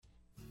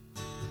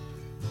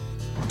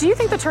Do you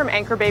think the term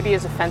anchor baby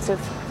is offensive?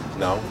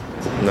 No.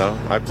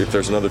 If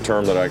there's another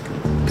term that I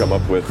can come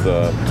up with,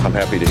 I'm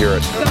happy to hear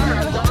it.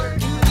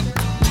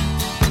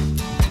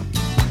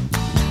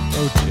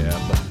 Oh,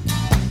 Jeb.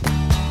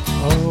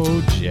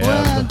 Oh, Jeb.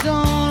 Well, I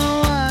don't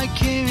know why I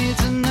came here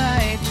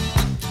tonight.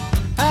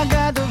 I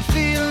got the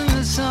feeling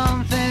that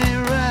something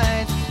ain't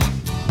right.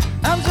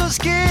 I'm so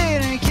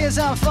scared in case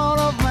I fall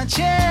off my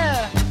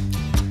chair.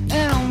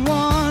 And I'm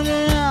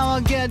wondering how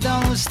I'll get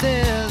down the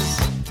stairs.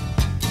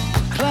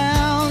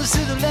 Clowns to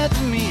the left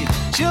of me,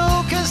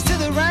 jokers to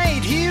the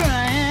right. Here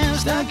I am,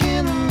 stuck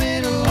in the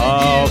middle.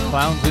 Oh,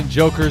 clowns and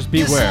jokers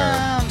beware.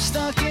 Yes, I'm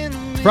stuck in the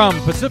middle. From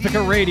Pacifica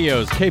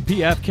Radio's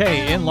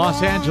KPFK in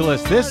Los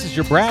Angeles, this is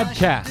your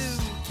BradCast,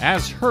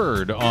 as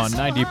heard on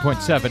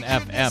 90.7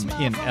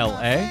 FM in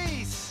LA,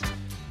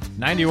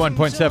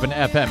 91.7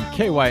 FM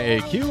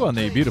KYAQ on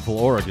the beautiful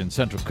Oregon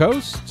Central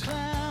Coast,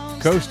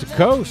 coast to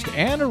coast,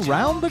 and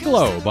around the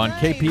globe on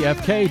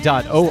kpfk.org,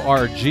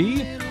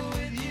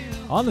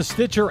 on the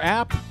Stitcher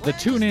app, the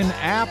TuneIn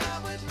app,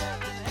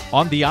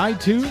 on the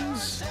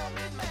iTunes,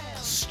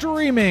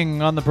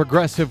 streaming on the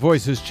Progressive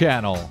Voices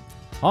channel,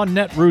 on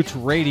Netroots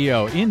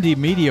Radio, Indie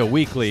Media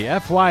Weekly,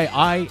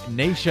 FYI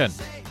Nation,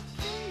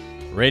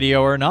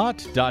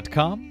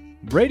 RadioOrNot.com,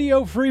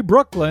 Radio Free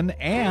Brooklyn,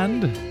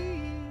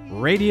 and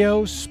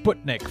Radio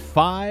Sputnik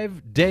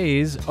 5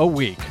 days a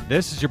week.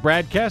 This is your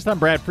BradCast. I'm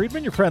Brad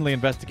Friedman, your friendly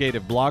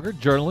investigative blogger,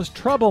 journalist,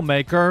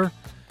 troublemaker,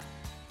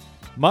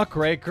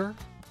 muckraker,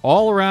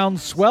 all-around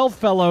swell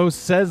fellow,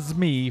 says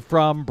me,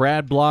 from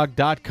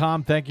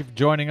bradblog.com. Thank you for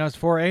joining us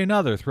for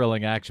another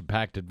thrilling,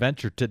 action-packed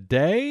adventure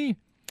today.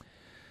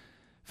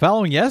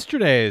 Following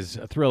yesterday's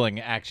thrilling,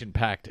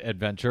 action-packed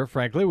adventure,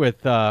 frankly,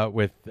 with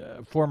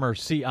former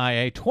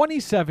CIA,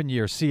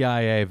 27-year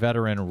CIA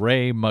veteran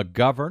Ray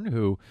McGovern,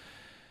 who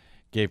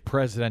gave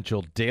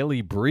presidential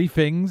daily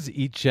briefings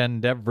each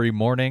and every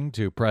morning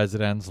to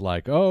presidents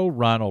like,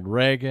 Ronald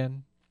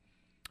Reagan,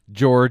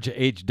 George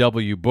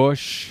H.W.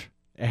 Bush,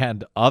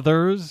 and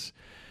others.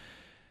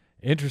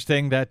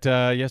 Interesting that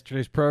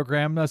yesterday's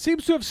program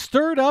seems to have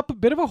stirred up a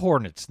bit of a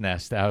hornet's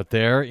nest out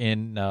there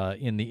in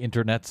the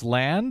internet's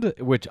land,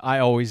 which I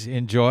always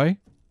enjoy.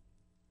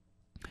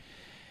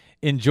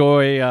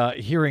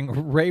 Hearing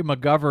Ray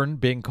McGovern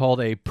being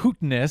called a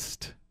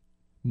Putinist.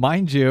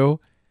 Mind you,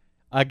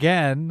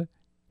 again,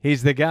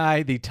 he's the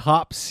guy, the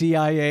top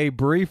CIA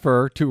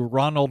briefer to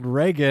Ronald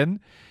Reagan.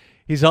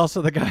 He's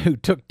also the guy who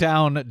took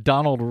down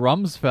Donald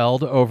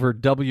Rumsfeld over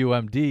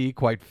WMD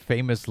quite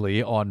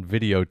famously on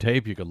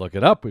videotape. You can look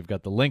it up. We've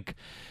got the link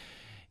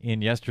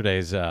in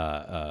yesterday's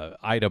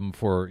item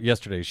for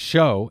yesterday's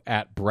show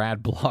at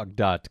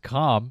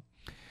bradblog.com.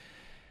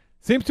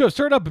 Seems to have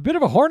stirred up a bit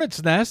of a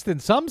hornet's nest in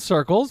some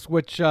circles,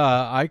 which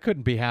I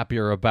couldn't be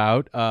happier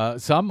about.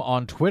 Some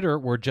on Twitter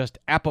were just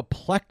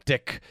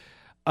apoplectic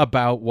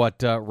about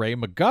what Ray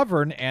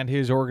McGovern and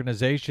his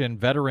organization,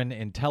 Veteran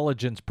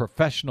Intelligence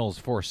Professionals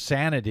for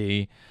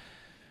Sanity,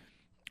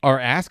 are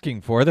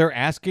asking for. They're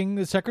asking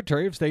the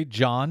Secretary of State,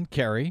 John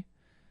Kerry,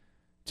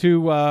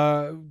 to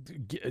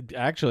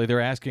actually,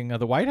 they're asking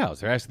the White House,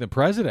 they're asking the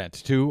president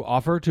to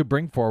offer to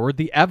bring forward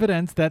the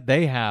evidence that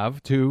they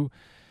have to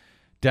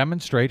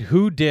demonstrate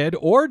who did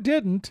or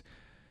didn't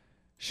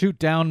shoot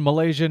down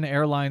Malaysian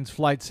Airlines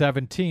Flight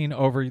 17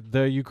 over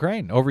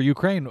Ukraine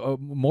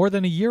more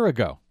than a year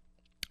ago.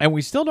 And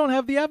we still don't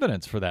have the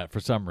evidence for that for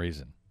some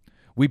reason.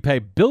 We pay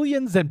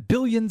billions and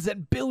billions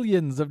and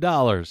billions of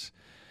dollars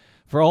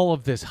for all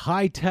of this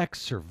high-tech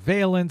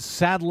surveillance,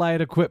 satellite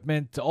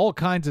equipment, all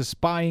kinds of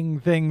spying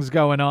things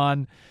going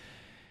on.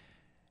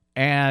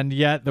 And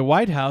yet the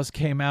White House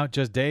came out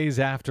just days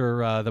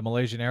after the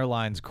Malaysian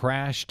Airlines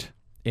crashed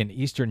in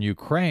eastern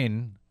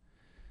Ukraine,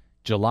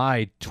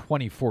 July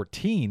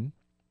 2014.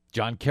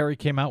 John Kerry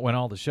came out, went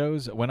on all the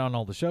shows,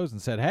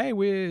 and said, "Hey,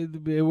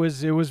 it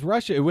was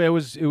Russia. It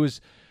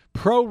was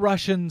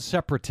pro-Russian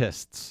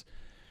separatists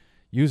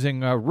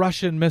using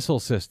Russian missile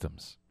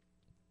systems."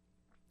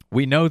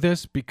 We know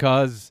this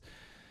because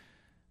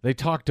they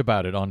talked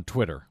about it on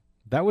Twitter.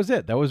 That was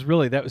it. That was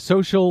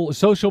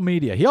social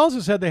media. He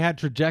also said they had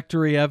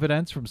trajectory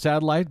evidence from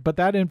satellite, but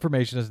that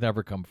information has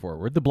never come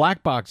forward. The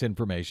black box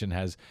information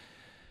has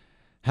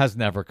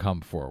never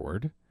come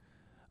forward.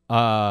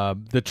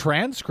 The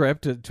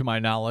transcript, to my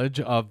knowledge,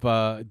 of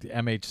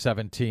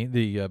MH17,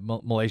 the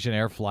Malaysian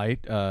air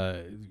flight,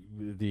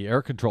 the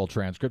air control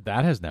transcript,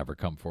 that has never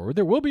come forward.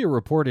 There will be a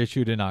report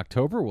issued in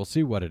October. We'll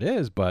see what it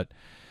is. But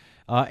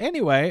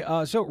anyway,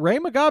 so Ray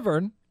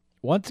McGovern,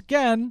 once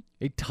again,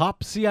 a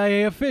top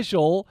CIA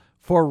official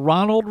for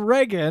Ronald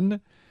Reagan,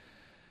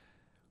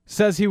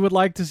 says he would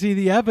like to see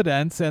the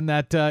evidence and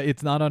that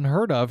it's not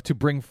unheard of to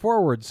bring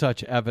forward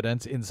such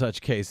evidence in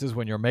such cases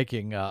when you're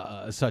making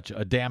such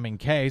a damning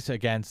case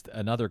against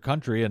another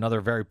country, another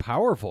very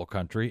powerful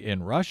country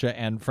in Russia,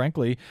 and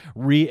frankly,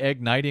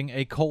 reigniting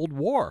a Cold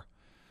War.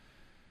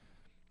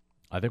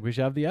 I think we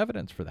should have the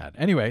evidence for that.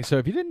 Anyway, so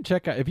if you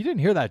didn't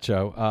hear that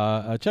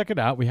show, check it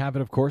out. We have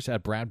it, of course,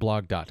 at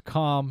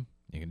bradblog.com.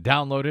 You can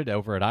download it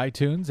over at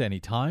iTunes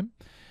anytime.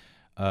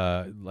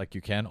 like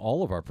you can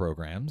all of our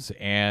programs,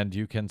 and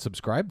you can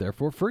subscribe there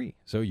for free.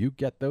 So you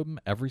get them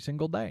every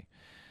single day.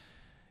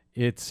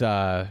 It's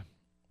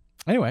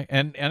anyway,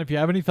 and if you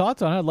have any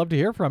thoughts on it, I'd love to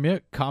hear from you.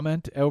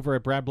 Comment over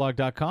at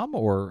bradblog.com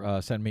or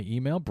send me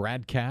email,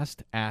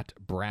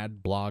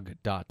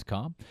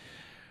 bradcast@bradblog.com.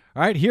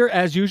 All right, here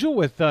as usual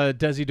with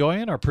Desi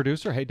Doyen, our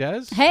producer. Hey,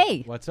 Des.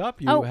 Hey. What's up?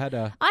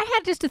 I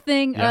had just a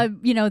thing.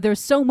 Yeah. There's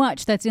so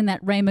much that's in that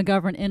Ray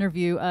McGovern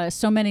interview.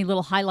 So many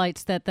little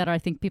highlights that I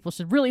think people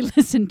should really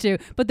listen to.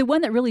 But the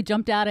one that really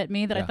jumped out at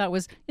me that I thought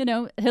was,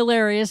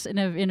 hilarious in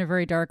a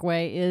very dark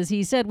way is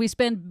he said we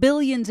spend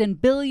billions and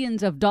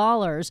billions of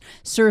dollars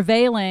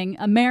surveilling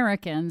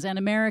Americans and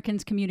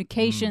Americans'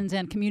 communications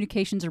and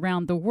communications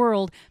around the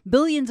world,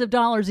 billions of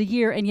dollars a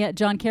year, and yet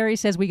John Kerry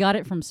says we got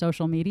it from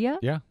social media.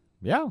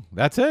 Yeah,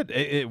 that's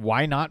it.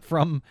 Why not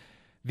from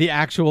the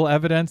actual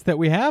evidence that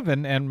we have?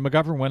 And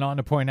McGovern went on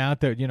to point out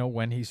that,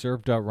 when he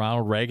served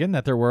Ronald Reagan,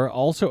 that there were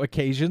also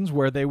occasions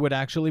where they would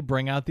actually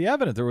bring out the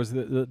evidence. There was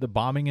the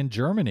bombing in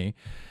Germany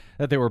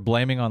that they were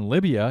blaming on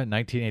Libya in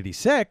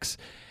 1986.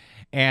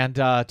 And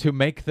to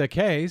make the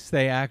case,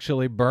 they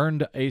actually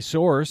burned a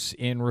source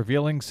in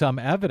revealing some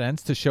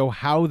evidence to show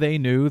how they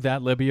knew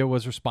that Libya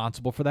was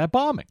responsible for that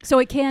bombing. So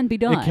it can be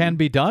done. It can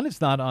be done.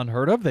 It's not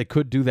unheard of. They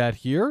could do that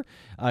here.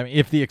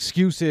 If the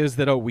excuse is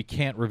that, we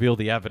can't reveal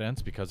the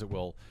evidence because it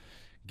will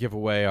give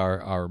away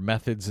our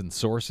methods and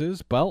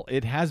sources, well,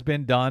 it has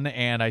been done.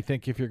 And I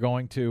think if you're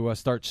going to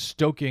start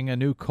stoking a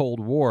new Cold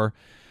War,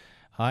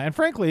 and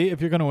frankly,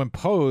 if you're going to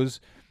impose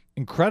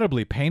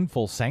incredibly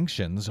painful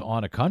sanctions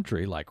on a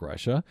country like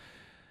Russia,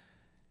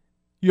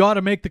 you ought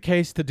to make the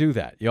case to do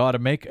that. You ought to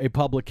make a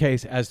public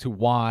case as to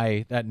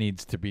why that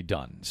needs to be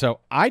done. So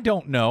I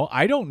don't know.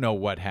 I don't know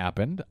what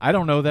happened. I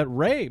don't know that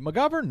Ray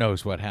McGovern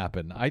knows what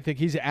happened. I think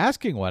he's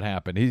asking what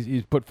happened.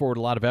 He's put forward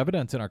a lot of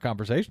evidence in our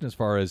conversation as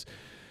far as,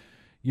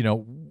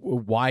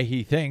 why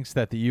he thinks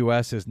that the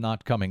U.S. is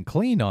not coming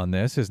clean on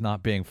this, is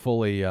not being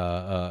fully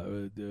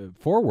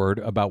forward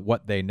about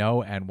what they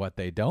know and what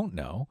they don't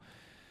know.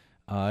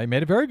 He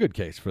made a very good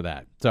case for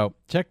that. So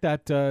check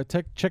that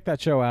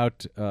show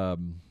out.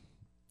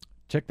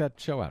 Check that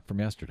show out from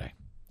yesterday.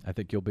 I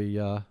think you'll be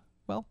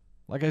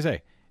like I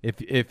say,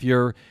 if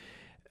you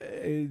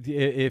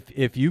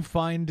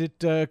find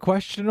it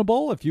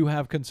questionable, if you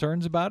have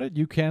concerns about it,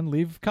 you can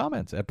leave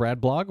comments at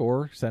BradBlog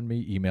or send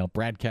me email,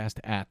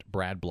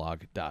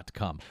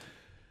 bradcast@bradblog.com.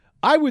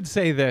 I would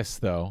say this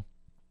though: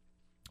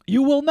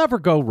 you will never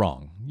go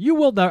wrong.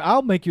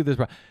 I'll make you this.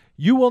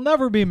 You will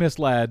never be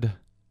misled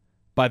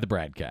by the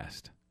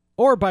BradCast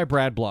or by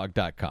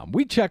bradblog.com.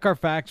 We check our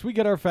facts. We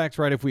get our facts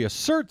right. If we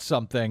assert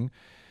something,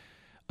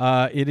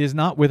 it is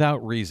not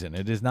without reason.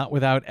 It is not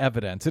without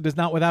evidence. It is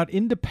not without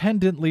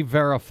independently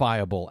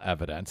verifiable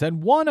evidence.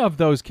 And one of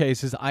those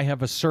cases I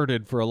have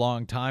asserted for a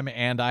long time,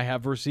 and I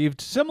have received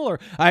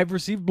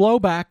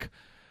blowback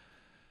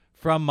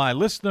from my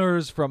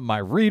listeners, from my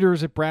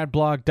readers at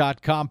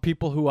bradblog.com,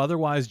 people who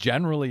otherwise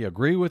generally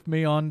agree with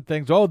me on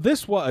things.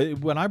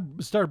 When I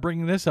started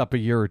bringing this up a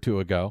year or two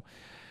ago,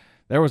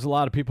 there was a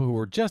lot of people who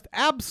were just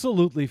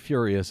absolutely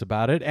furious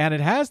about it, and it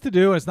has to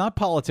do, it's not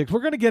politics. We're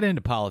going to get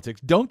into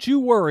politics. Don't you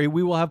worry.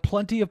 We will have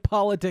plenty of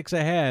politics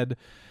ahead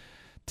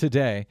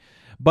today.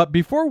 But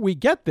before we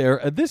get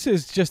there, this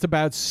is just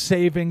about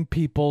saving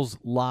people's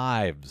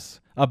lives,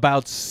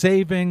 about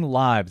saving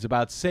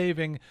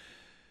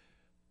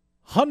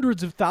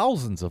hundreds of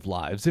thousands of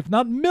lives, if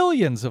not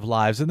millions of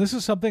lives. And this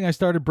is something I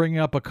started bringing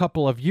up a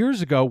couple of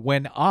years ago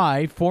when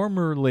I,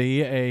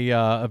 formerly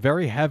a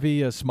very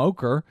heavy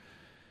smoker,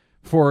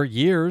 for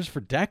years, for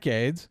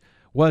decades,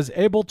 was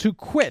able to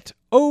quit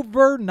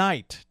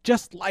overnight.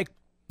 Just like,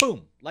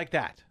 boom, like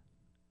that.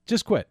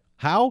 Just quit.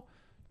 How?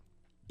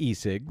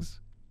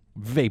 E-Cigs.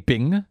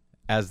 Vaping,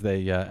 as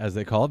they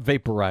call it.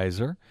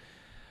 Vaporizer.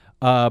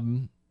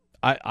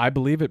 I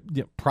believe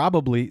it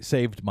probably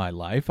saved my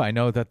life. I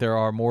know that there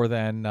are more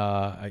than,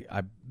 I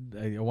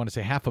want to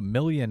say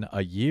 500,000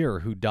 a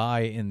year who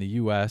die in the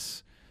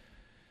U.S.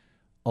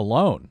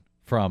 alone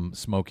from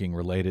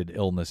smoking-related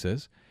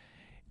illnesses.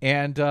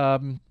 And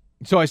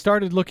so I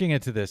started looking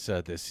into this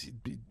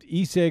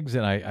E-Cigs,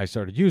 and I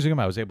started using them.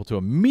 I was able to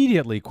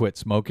immediately quit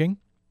smoking.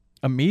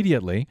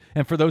 Immediately.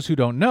 And for those who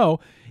don't know,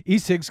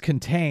 E-Cigs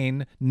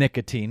contain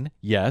nicotine,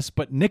 yes,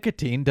 but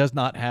nicotine is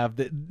not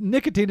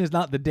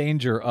the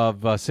danger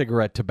of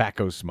cigarette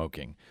tobacco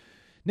smoking.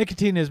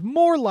 Nicotine is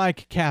more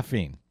like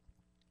caffeine.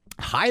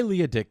 Highly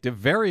addictive,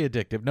 very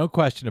addictive, no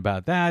question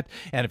about that.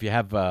 And if you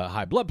have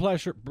high blood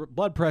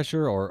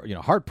pressure or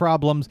heart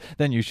problems,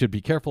 then you should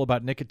be careful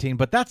about nicotine.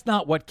 But that's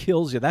not what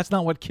kills you. That's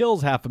not what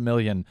kills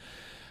 500,000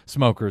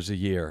 smokers a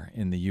year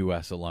in the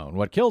U.S. alone.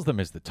 What kills them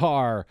is the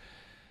tar,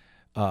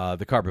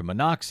 the carbon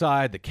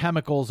monoxide, the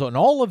chemicals, and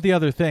all of the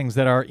other things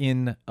that are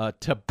in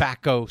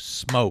tobacco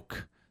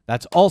smoke.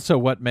 That's also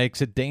what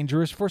makes it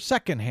dangerous for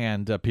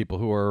secondhand people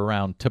who are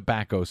around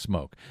tobacco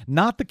smoke.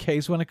 Not the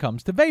case when it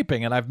comes to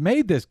vaping. And I've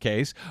made this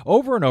case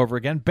over and over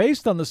again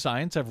based on the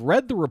science. I've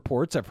read the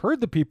reports. I've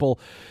heard the people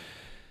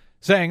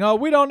saying,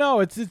 we don't know.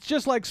 It's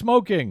just like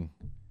smoking.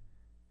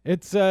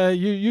 It's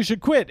you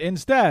should quit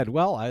instead.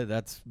 Well,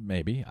 that's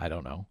maybe, I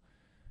don't know.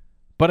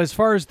 But as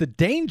far as the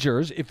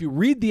dangers, if you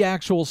read the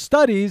actual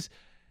studies,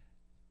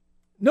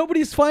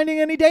 nobody's finding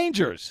any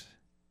dangers.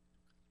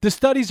 The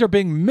studies are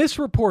being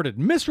misreported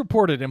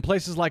in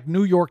places like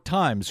New York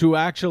Times, who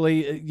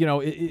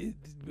actually,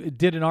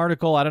 did an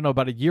article, I don't know,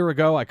 about a year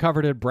ago. I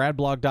covered it,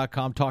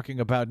 bradblog.com, talking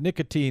about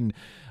nicotine,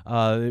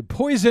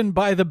 poison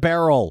by the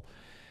barrel.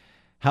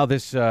 How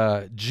this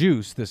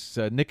juice, this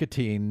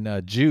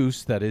nicotine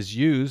juice that is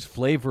used,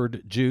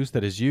 flavored juice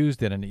that is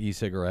used in an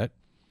e-cigarette,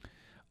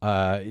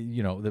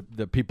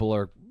 the people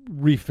are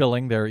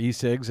refilling their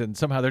e-cigs, and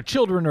somehow their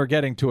children are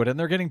getting to it, and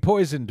they're getting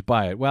poisoned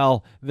by it.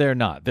 Well, they're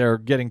not. They're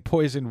getting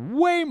poisoned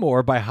way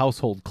more by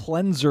household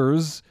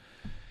cleansers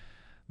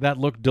that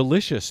look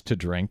delicious to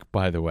drink,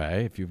 by the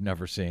way. If you've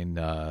never seen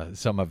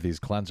some of these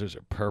cleansers,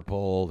 are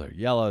purple, they're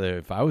yellow.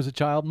 If I was a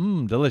child,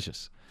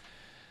 delicious.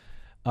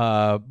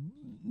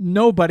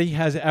 Nobody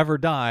has ever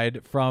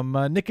died from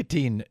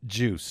nicotine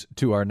juice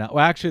to our now.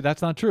 Well, actually,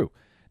 that's not true.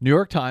 New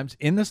York Times,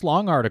 in this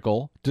long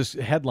article, just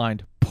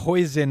headlined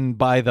 "Poison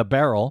by the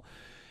Barrel,"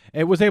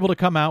 it was able to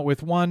come out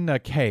with one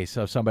case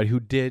of somebody who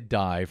did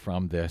die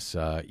from this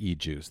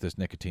e-juice, this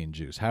nicotine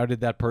juice. How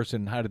did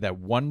that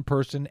one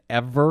person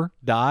ever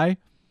die?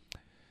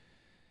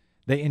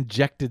 They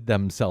injected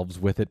themselves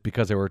with it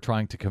because they were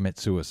trying to commit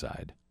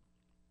suicide.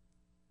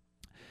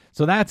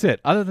 So that's it.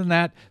 Other than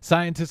that,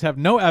 scientists have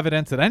no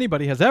evidence that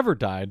anybody has ever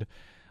died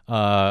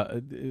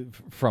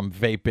from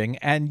vaping,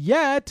 and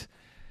yet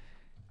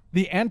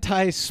the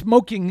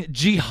anti-smoking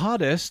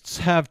jihadists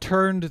have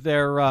turned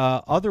their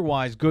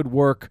otherwise good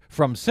work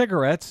from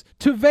cigarettes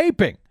to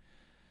vaping,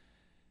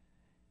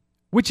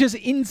 which is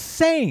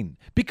insane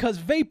because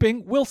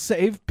vaping will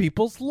save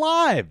people's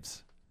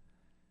lives.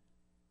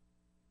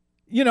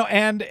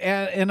 And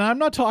I'm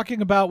not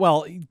talking about,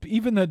 well,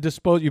 even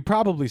the you've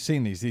probably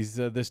seen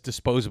this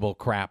disposable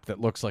crap that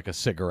looks like a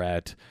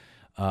cigarette.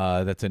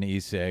 That's an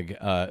e-cig.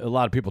 A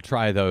lot of people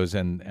try those,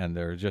 and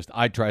they're just,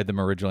 I tried them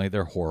originally.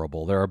 They're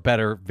horrible. There are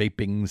better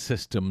vaping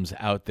systems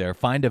out there.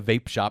 Find a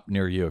vape shop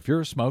near you. If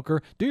you're a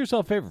smoker, do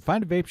yourself a favor.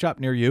 Find a vape shop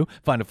near you.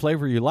 Find a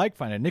flavor you like.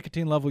 Find a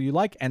nicotine level you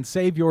like, and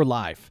save your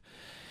life.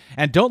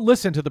 And don't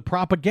listen to the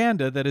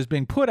propaganda that is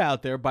being put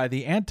out there by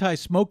the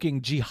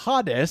anti-smoking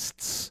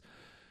jihadists,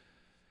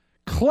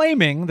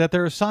 claiming that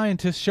there are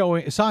science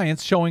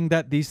showing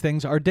that these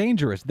things are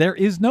dangerous. There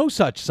is no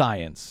such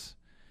science.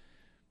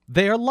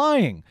 They are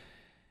lying.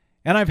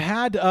 And I've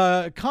had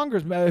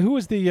Congressman, who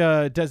was the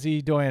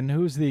Desi Doyen,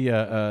 who's the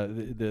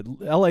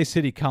L.A.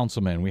 City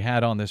Councilman we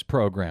had on this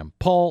program?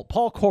 Paul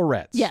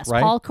Koretz. Yes,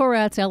 right? Paul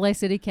Koretz, L.A.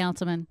 City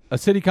Councilman. A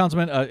city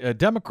councilman, a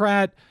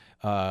Democrat,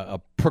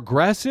 a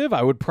progressive.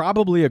 I would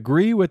probably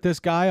agree with this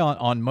guy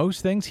on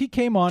most things. He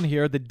came on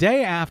here the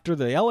day after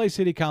the L.A.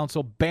 City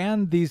Council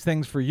banned these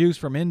things for use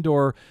from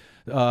indoor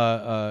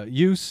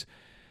use.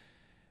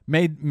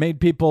 Made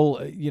people,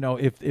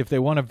 if they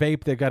want to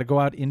vape, they've got to go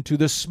out into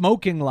the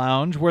smoking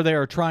lounge where they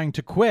are trying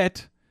to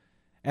quit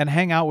and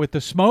hang out with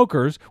the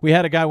smokers. We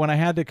had a guy, when I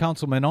had the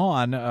councilman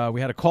on,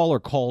 we had a caller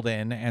called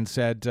in and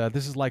said,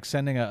 this is like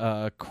sending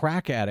a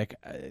crack addict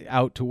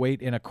out to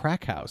wait in a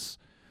crack house.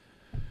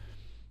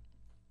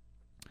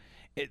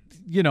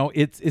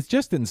 It's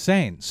just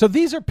insane. So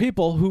these are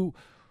people who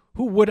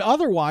would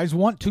otherwise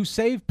want to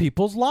save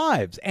people's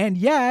lives, and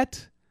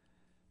yet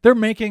they're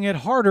making it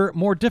harder,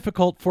 more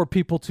difficult for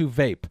people to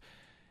vape.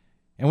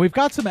 And we've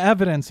got some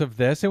evidence of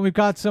this, and we've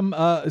got some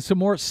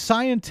more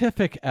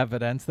scientific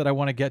evidence that I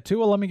want to get to.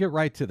 Well, let me get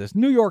right to this.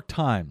 New York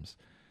Times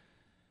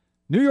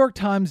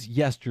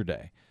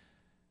yesterday.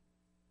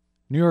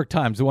 New York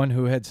Times, the one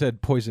who had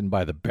said poison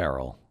by the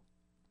barrel.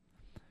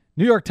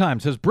 New York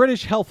Times says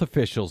British health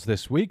officials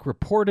this week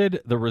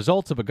reported the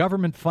results of a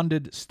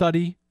government-funded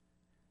study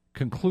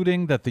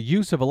concluding that the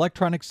use of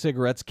electronic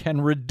cigarettes can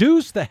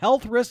reduce the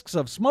health risks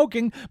of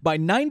smoking by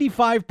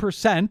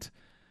 95%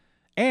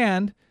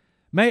 and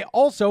may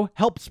also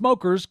help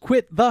smokers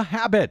quit the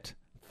habit.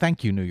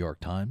 Thank you, New York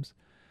Times.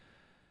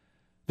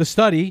 The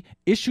found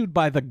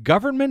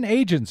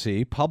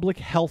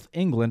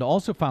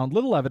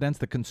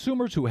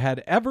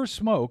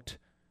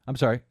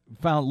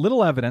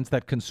little evidence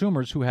that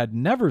consumers who had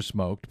never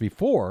smoked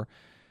before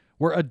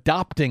were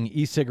adopting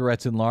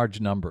e-cigarettes in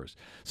large numbers.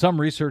 Some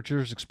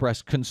researchers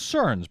expressed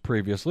concerns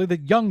previously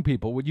that young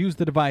people would use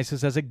the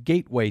devices as a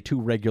gateway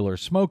to regular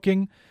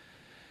smoking,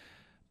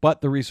 but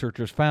the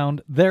researchers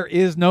found there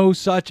is no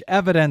such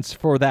evidence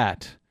for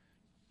that.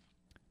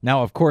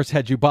 Now, of course,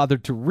 had you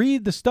bothered to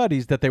read the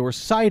studies that they were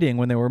citing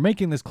when they were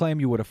making this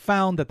claim, you would have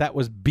found that that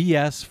was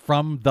BS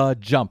from the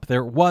jump.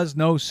 There was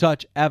no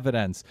such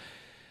evidence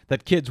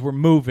that kids were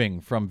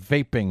moving from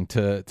vaping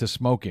to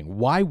smoking.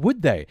 Why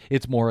would they?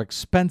 It's more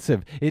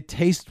expensive. It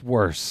tastes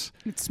worse.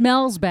 It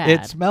smells bad.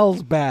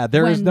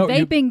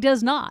 Vaping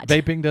does not.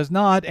 Vaping does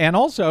not. And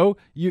also,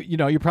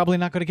 you're probably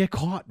not going to get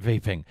caught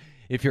vaping.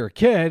 If you're a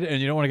kid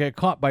and you don't want to get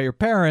caught by your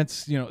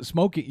parents,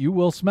 smoking, you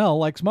will smell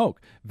like smoke.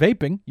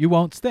 Vaping, you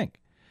won't stink.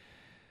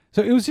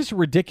 So it was just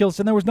ridiculous,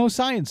 and there was no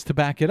science to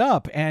back it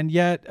up. And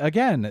yet,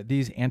 again,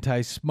 these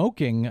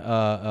anti-smoking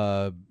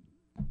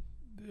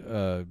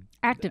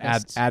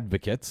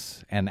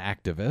advocates and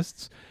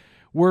activists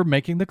were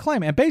making the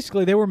claim. And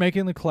basically, they were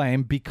making the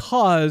claim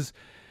because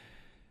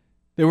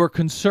they were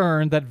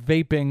concerned that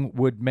vaping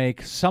would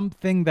make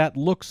something that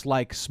looks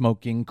like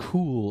smoking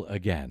cool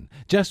again.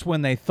 Just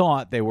when they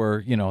thought they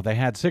were, they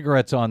had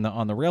cigarettes on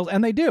the rails,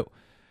 and they do.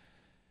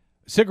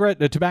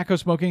 Tobacco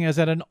smoking is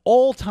at an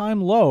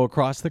all-time low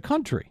across the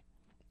country.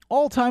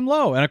 All-time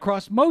low, and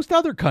across most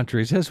other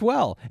countries as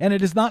well. And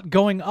it is not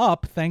going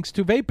up thanks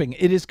to vaping.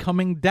 It is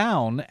coming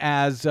down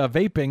as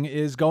vaping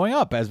is going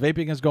up,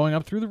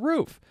 through the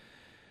roof.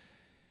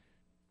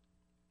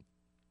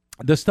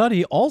 The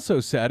study also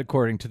said,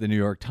 according to the New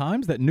York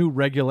Times, that new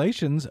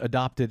regulations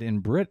adopted in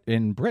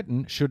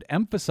Britain should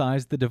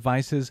emphasize the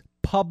device's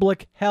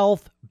public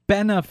health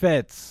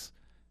benefits.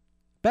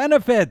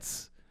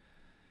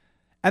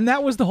 And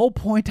that was the whole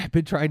point I've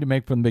been trying to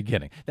make from the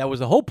beginning. That was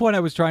the whole point I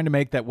was trying to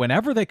make, that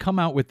whenever they come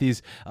out with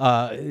these,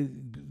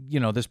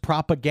 this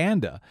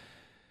propaganda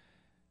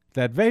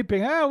that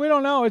vaping, we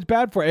don't know, it's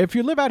bad for you. If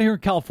you live out here in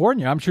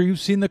California, I'm sure you've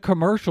seen the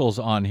commercials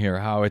on here,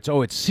 how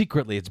it's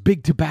secretly, it's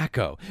big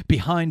tobacco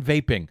behind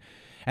vaping.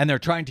 And they're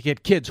trying to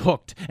get kids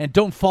hooked and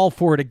don't fall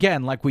for it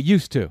again like we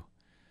used to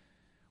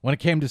when it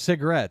came to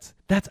cigarettes.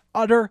 That's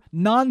utter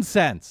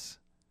nonsense.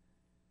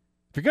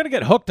 If you're going to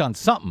get hooked on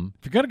something,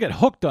 if you're going to get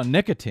hooked on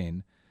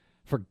nicotine,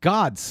 for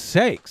God's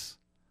sakes,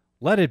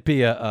 let it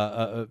be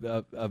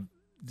an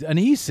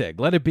e-cig.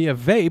 Let it be a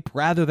vape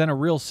rather than a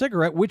real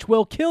cigarette, which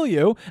will kill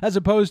you, as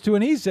opposed to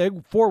an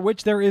e-cig for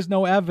which there is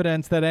no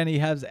evidence that any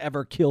has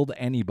ever killed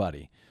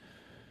anybody.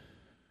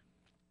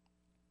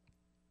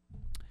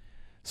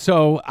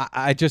 So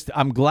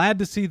I'm glad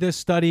to see this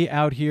study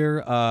out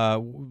here.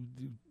 And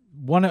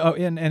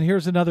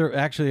here's another,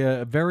 actually,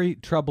 a very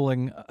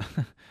troubling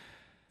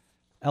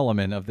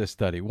element of this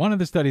study. One of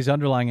the study's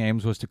underlying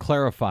aims was to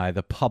clarify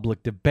the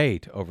public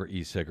debate over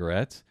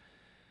e-cigarettes.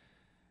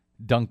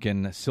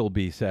 Duncan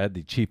Silby said,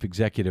 the chief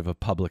executive of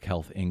Public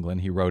Health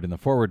England, he wrote in the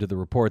foreword to the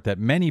report that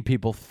many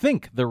people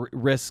think the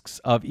risks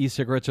of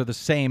e-cigarettes are the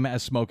same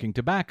as smoking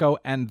tobacco,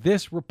 and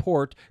this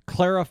report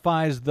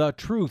clarifies the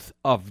truth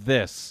of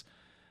this,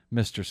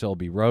 Mr.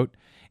 Silby wrote.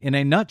 In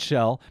a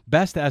nutshell,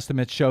 best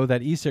estimates show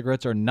that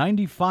e-cigarettes are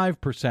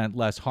 95%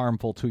 less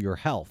harmful to your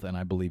health, and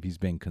I believe he's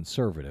being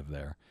conservative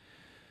there,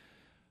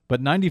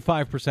 but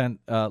 95%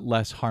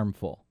 less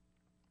harmful.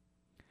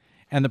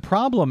 And the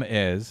problem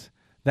is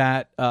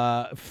that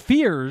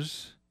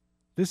fears,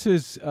 this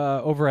is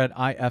over at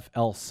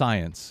IFL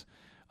Science,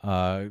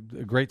 a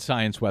great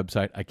science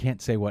website. I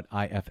can't say what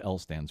IFL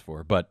stands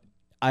for, but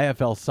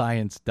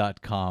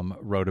IFLscience.com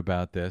wrote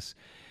about this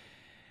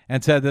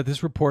and said that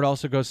this report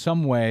also goes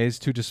some ways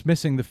to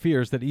dismissing the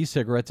fears that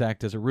e-cigarettes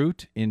act as a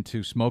route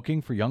into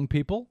smoking for young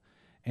people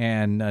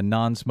and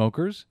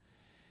non-smokers.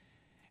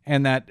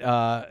 And that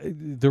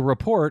the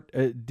report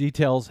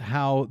details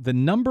how the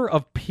number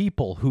of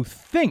people who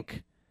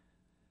think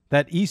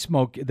that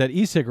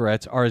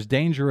e-cigarettes are as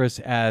dangerous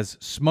as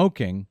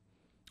smoking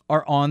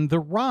are on the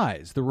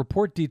rise. The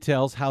report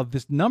details how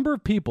this number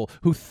of people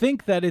who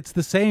think that it's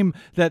the same,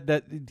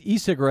 that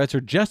e-cigarettes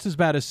are just as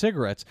bad as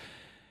cigarettes,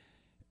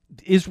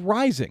 is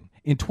rising.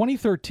 In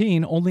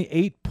 2013, only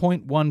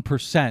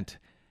 8.1%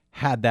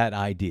 had that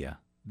idea.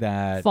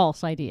 That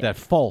false idea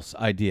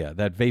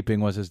that vaping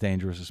was as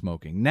dangerous as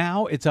smoking.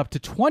 Now it's up to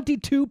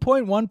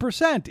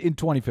 22.1% in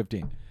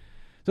 2015.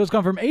 So it's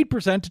gone from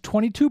 8% to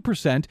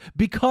 22%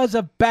 because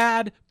of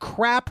bad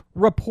crap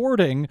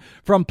reporting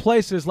from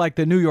places like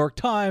the New York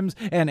Times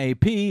and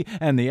AP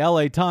and the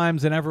LA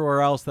Times and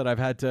everywhere else that I've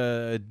had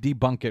to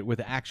debunk it with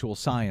actual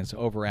science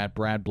over at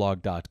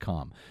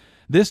bradblog.com.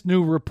 This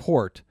new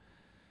report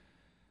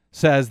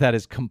says that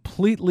is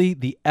completely,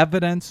 the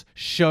evidence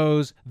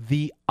shows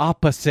the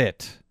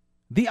opposite.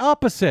 The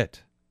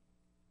opposite.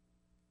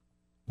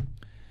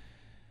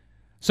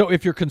 So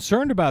if you're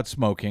concerned about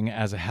smoking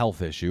as a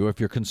health issue, if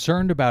you're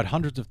concerned about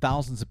hundreds of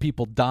thousands of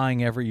people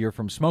dying every year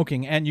from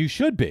smoking, and you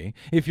should be,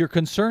 if you're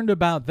concerned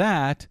about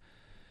that,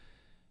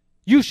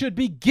 you should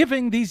be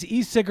giving these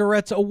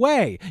e-cigarettes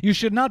away. You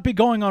should not be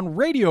going on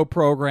radio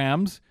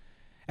programs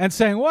and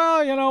saying,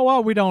 well, you know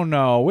what, we don't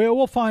know.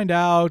 We'll find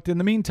out. In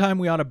the meantime,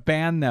 we ought to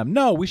ban them.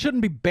 No, we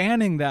shouldn't be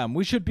banning them.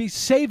 We should be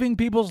saving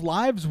people's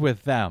lives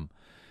with them.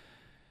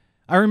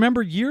 I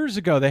remember years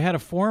ago they had a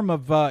form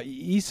of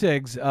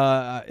e-cigs.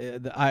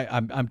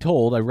 I'm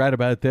told, I read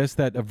about this,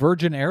 that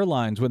Virgin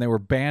Airlines, when they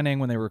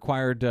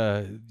required,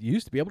 you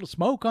used to be able to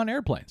smoke on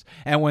airplanes.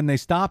 And when they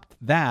stopped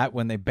that,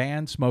 when they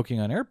banned smoking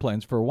on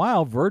airplanes for a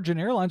while, Virgin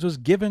Airlines was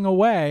giving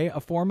away a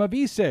form of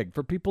e-cig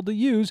for people to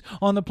use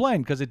on the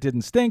plane because it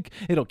didn't stink.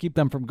 It'll keep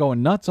them from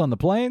going nuts on the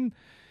plane.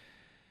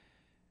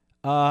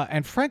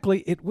 And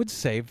frankly, it would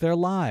save their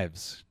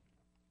lives.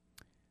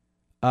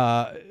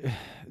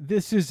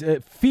 This is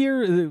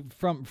fear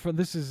from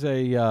this is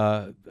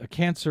a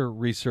cancer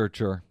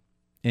researcher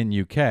in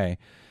UK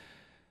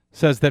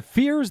says that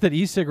fears that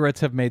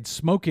e-cigarettes have made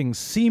smoking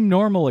seem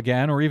normal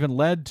again or even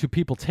led to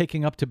people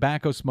taking up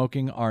tobacco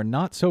smoking are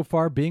not so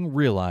far being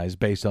realized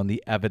based on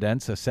the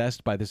evidence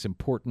assessed by this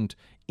important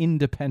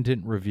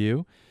independent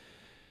review.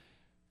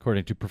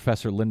 According to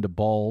Professor Linda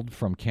Bald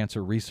from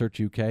Cancer Research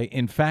UK,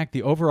 in fact,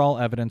 the overall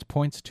evidence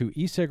points to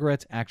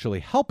e-cigarettes actually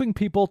helping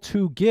people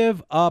to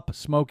give up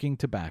smoking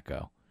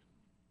tobacco.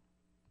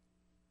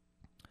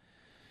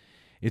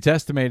 It's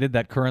estimated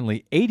that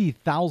currently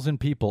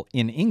 80,000 people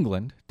in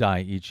England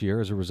die each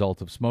year as a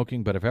result of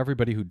smoking, but if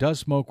everybody who does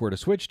smoke were to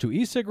switch to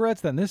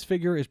e-cigarettes, then this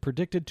figure is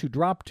predicted to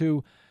drop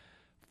to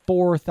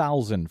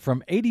 4,000,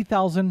 from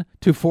 80,000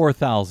 to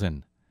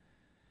 4,000.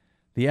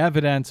 The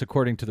evidence,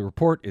 according to the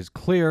report, is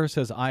clear,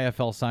 says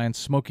IFL Science.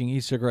 Smoking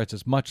e-cigarettes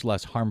is much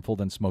less harmful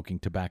than smoking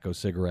tobacco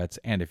cigarettes,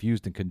 and if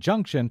used in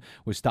conjunction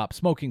with stop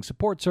smoking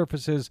support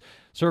services,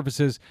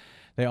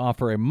 they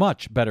offer a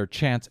much better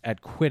chance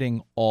at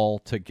quitting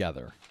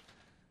altogether.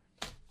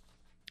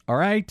 All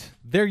right,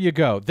 there you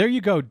go. There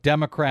you go,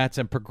 Democrats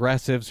and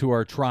progressives who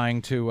are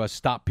trying to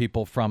stop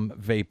people from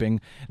vaping.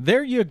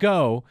 There you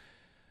go,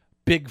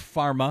 Big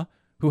Pharma,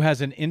 who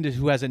has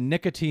a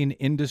nicotine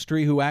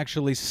industry, who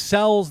actually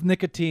sells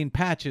nicotine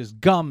patches,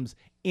 gums,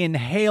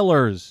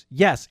 inhalers.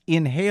 Yes,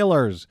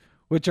 inhalers,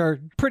 which are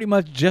pretty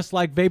much just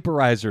like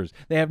vaporizers.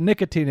 They have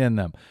nicotine in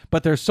them,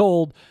 but they're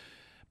sold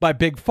by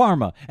Big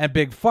Pharma, and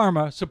Big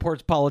Pharma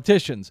supports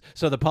politicians.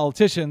 So the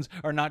politicians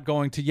are not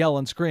going to yell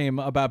and scream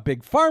about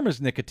Big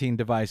Pharma's nicotine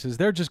devices.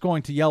 They're just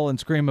going to yell and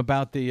scream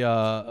about the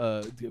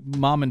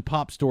mom and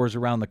pop stores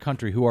around the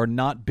country who are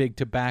not big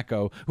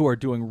tobacco, who are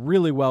doing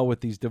really well with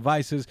these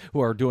devices, who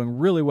are doing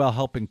really well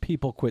helping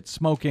people quit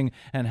smoking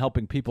and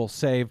helping people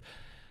save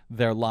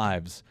their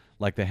lives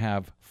like they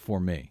have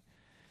for me.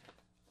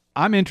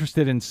 I'm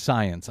interested in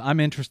science. I'm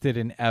interested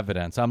in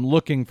evidence. I'm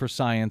looking for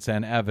science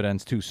and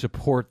evidence to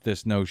support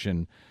this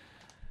notion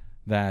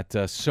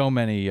that so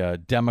many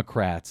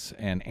Democrats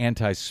and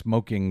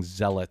anti-smoking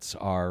zealots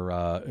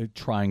are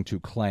trying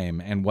to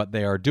claim. And what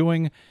they are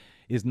doing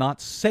is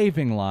not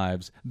saving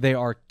lives. They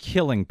are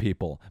killing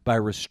people. By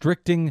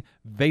restricting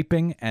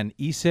vaping and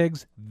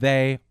e-cigs,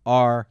 they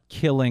are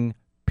killing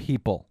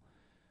people.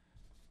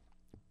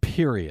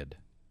 Period.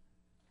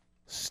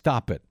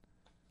 Stop it.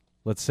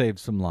 Let's save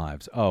some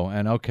lives. Oh,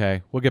 and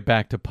okay, we'll get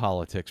back to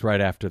politics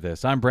right after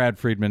this. I'm Brad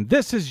Friedman.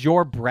 This is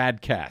your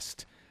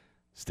BradCast.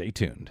 Stay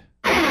tuned.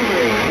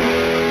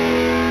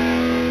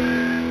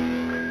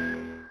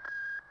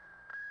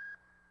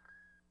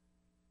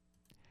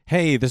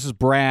 Hey, this is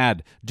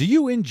Brad. Do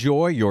you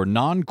enjoy your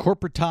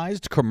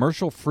non-corporatized,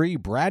 commercial-free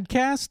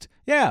BradCast?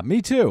 Yeah,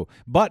 me too.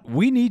 But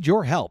we need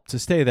your help to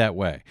stay that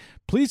way.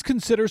 Please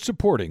consider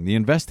supporting the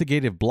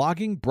investigative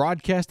blogging,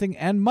 broadcasting,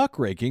 and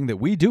muckraking that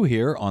we do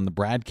here on the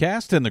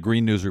BradCast and the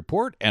Green News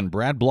Report and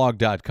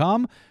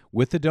bradblog.com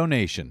with a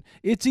donation.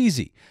 It's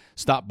easy.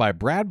 Stop by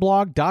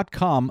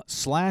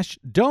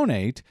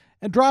bradblog.com/donate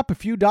and drop a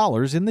few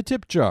dollars in the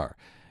tip jar.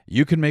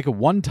 You can make a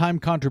one-time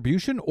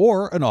contribution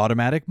or an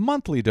automatic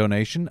monthly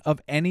donation of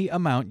any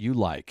amount you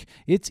like.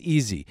 It's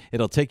easy.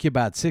 It'll take you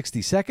about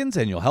 60 seconds,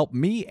 and you'll help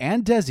me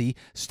and Desi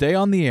stay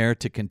on the air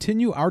to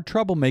continue our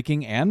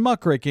troublemaking and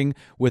muckraking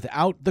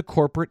without the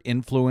corporate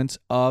influence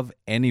of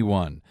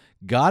anyone.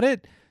 Got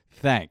it?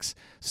 Thanks.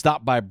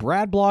 Stop by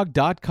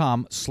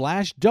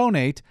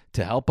bradblog.com/donate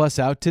to help us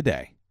out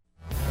today.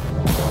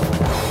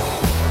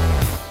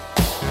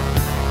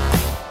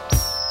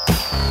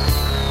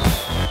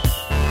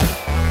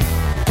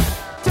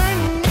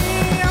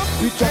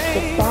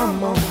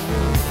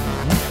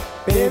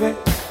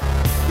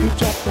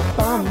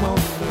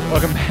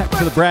 Welcome back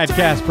to the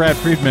BradCast. Brad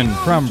Friedman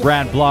from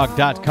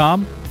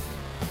bradblog.com.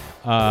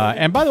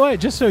 And by the way,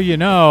 just so you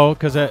know,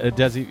 because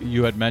Desi,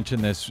 you had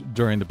mentioned this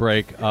during the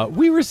break,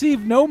 we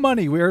receive no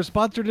money. We are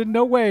sponsored in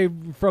no way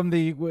from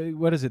the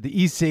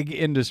e-cig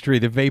industry,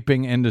 the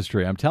vaping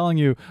industry. I'm telling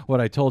you what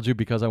I told you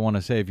because I want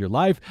to save your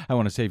life. I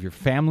want to save your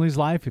family's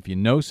life. If you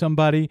know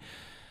somebody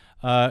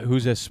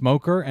who's a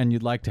smoker and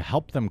you'd like to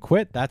help them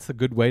quit, that's the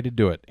good way to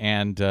do it.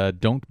 And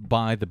don't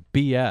buy the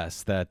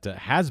BS that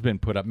has been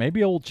put up.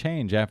 Maybe it will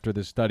change after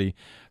this study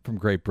from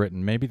Great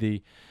Britain.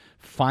 Maybe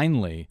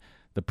finally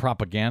the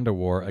propaganda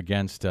war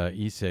against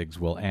e-cigs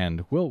will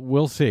end.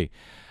 We'll see.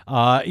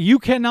 You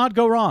cannot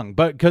go wrong,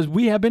 but because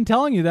we have been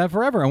telling you that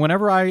forever. And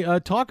whenever I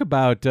talk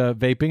about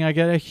vaping, I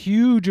get a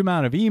huge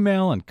amount of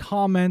email and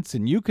comments,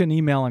 and you can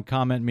email and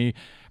comment me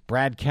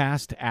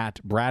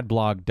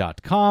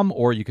bradcast@bradblog.com,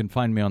 or you can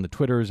find me on the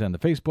Twitters and the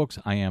Facebooks.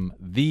 I am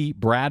the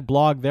Brad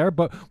Blog there,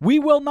 but we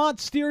will not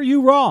steer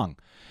you wrong.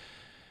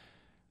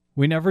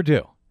 We never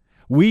do.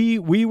 We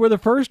were the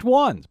first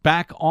ones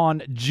back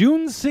on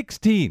June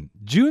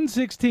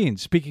 16,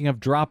 speaking of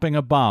dropping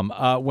a bomb,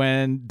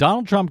 when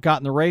Donald Trump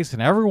got in the race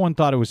and everyone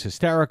thought it was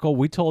hysterical.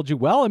 We told you,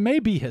 well, it may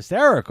be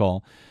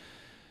hysterical,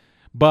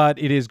 but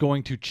it is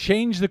going to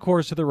change the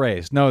course of the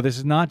race. No, this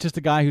is not just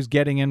a guy who's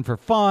getting in for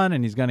fun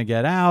and he's going to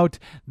get out.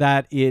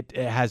 That it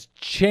has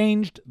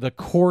changed the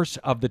course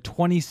of the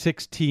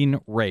 2016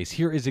 race.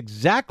 Here is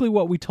exactly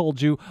what we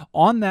told you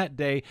on that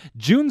day,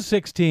 June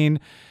 16.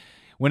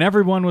 when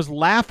everyone was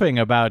laughing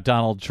about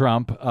Donald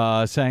Trump,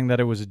 saying that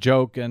it was a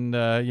joke and,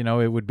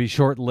 it would be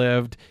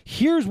short-lived.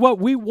 Here's what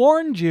we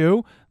warned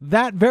you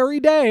that very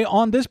day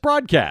on this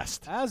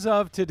broadcast. As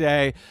of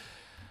today,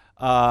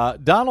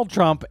 Donald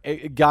Trump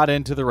got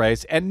into the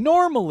race. And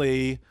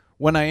normally,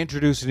 when I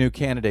introduce a new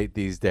candidate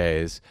these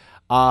days,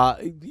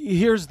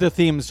 here's the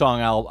theme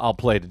song I'll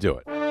play to do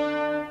it.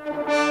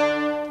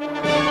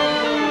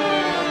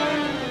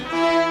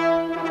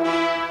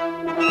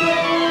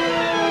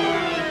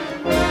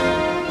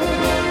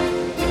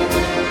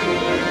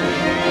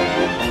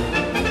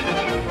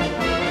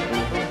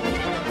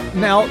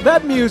 Now,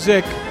 that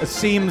music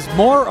seems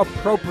more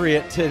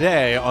appropriate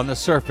today on the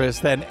surface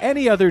than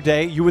any other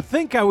day. You would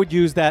think I would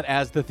use that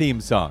as the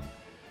theme song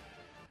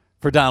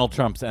for Donald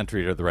Trump's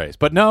entry to the race.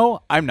 But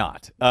no, I'm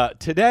not.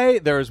 Today,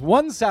 there's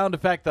one sound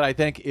effect that I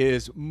think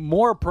is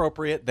more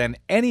appropriate than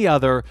any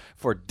other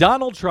for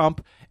Donald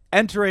Trump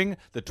entering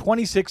the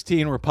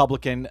 2016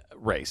 Republican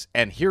race.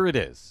 And here it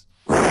is.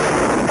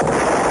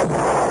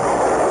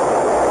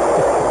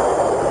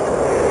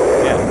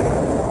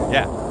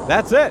 Yeah,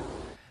 that's it.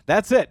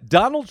 That's it.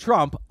 Donald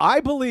Trump, I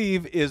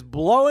believe, is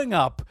blowing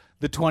up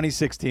the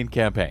 2016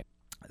 campaign.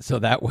 So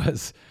that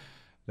was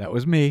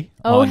me.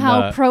 Oh,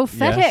 how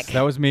prophetic. Yes,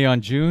 that was me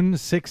on June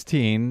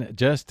 16,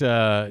 just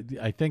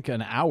I think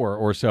an hour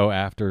or so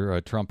after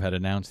Trump had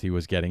announced he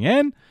was getting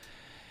in.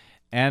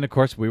 And, of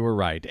course, we were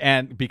right.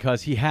 And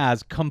because he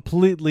has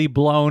completely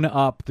blown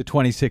up the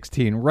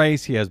 2016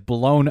 race, he has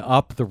blown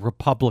up the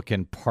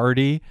Republican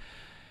Party.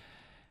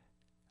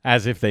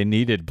 As if they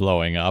needed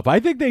blowing up. I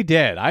think they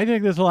did. I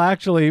think this will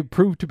actually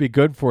prove to be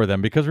good for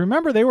them because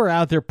remember, they were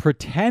out there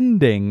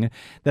pretending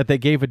that they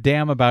gave a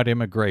damn about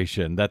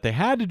immigration, that they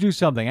had to do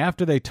something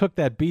after they took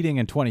that beating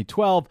in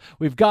 2012.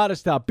 We've got to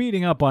stop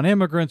beating up on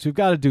immigrants. We've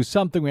got to do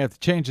something. We have to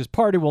change this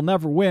party. We'll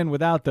never win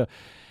without the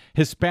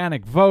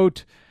Hispanic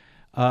vote.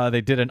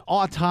 They did an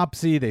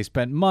autopsy. They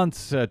spent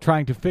months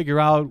trying to figure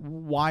out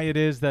why it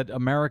is that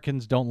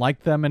Americans don't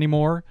like them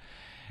anymore.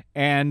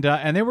 And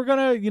they were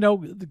going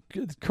to,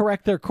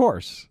 correct their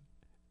course.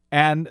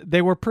 And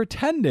they were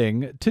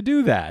pretending to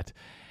do that.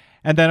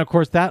 And then, of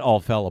course, that all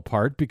fell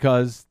apart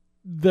because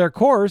their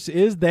course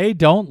is they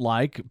don't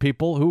like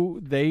people who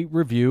they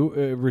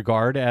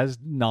regard as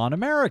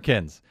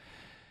non-Americans.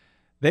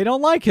 They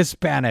don't like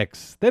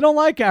Hispanics. They don't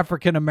like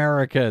African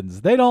Americans.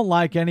 They don't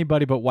like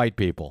anybody but white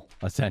people,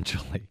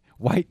 essentially.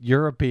 White,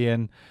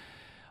 European.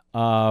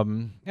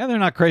 And they're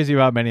not crazy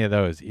about many of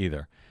those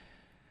either.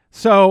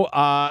 So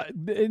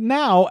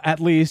now, at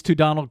least to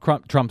Donald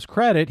Trump's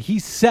credit, he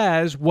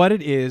says what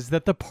it is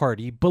that the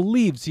party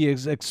believes. He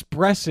is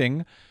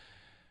expressing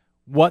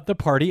what the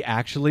party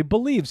actually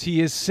believes.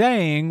 He is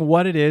saying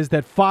what it is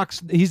that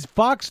he's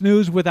Fox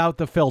News without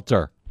the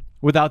filter,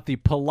 without the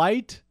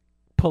polite,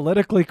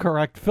 politically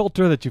correct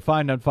filter that you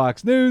find on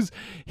Fox News.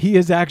 He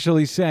is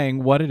actually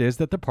saying what it is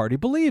that the party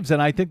believes.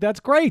 And I think that's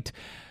great.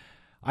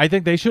 I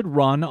think they should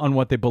run on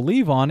what they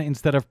believe on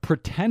instead of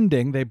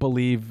pretending they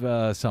believe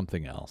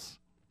something else.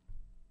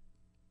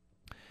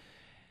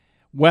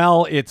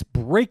 Well, it's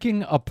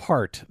breaking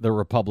apart the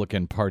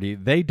Republican Party.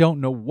 They don't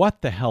know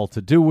what the hell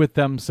to do with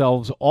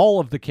themselves.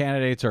 All of the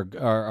candidates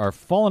are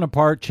falling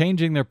apart,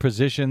 changing their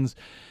positions,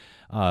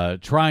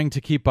 trying to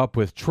keep up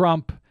with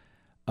Trump.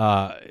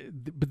 But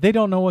they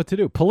don't know what to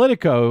do.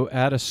 Politico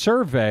had a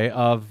survey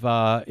of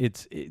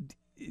its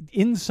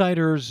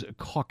Insiders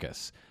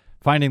Caucus,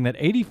 finding that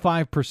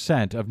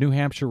 85% of New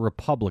Hampshire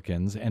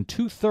Republicans and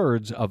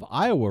 2/3 of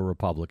Iowa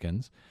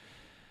Republicans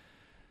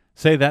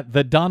say that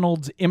the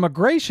Donald's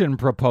immigration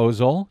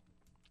proposal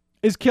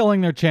is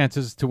killing their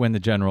chances to win the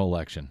general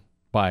election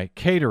by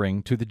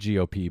catering to the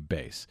GOP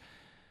base.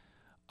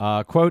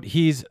 Quote,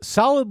 he's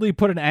solidly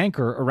put an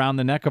anchor around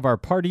the neck of our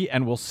party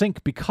and will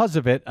sink because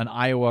of it, an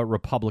Iowa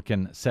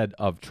Republican said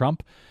of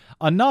Trump.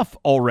 Enough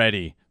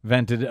already,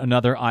 vented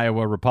another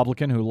Iowa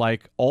Republican who,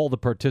 like all the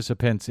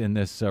participants in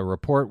this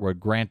report, were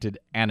granted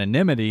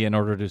anonymity in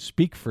order to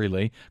speak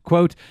freely.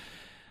 Quote,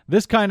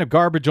 this kind of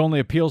garbage only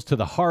appeals to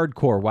the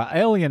hardcore while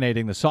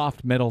alienating the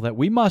soft middle that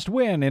we must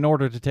win in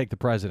order to take the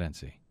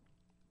presidency.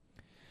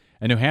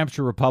 A New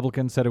Hampshire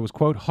Republican said it was,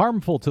 quote,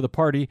 harmful to the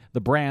party, the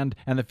brand,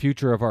 and the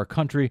future of our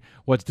country.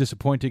 What's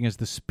disappointing is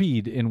the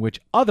speed in which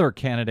other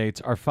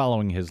candidates are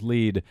following his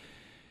lead.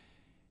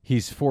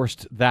 He's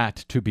forced that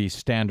to be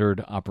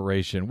standard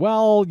operation.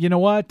 Well, you know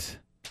what?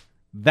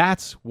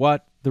 That's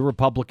what the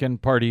Republican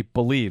Party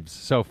believes.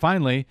 So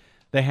finally,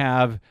 they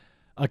have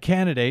a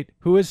candidate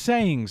who is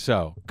saying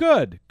so.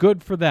 Good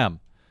for them.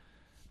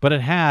 But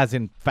it has,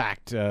 in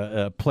fact,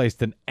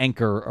 placed an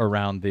anchor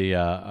around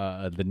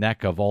the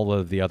neck of all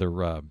of the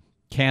other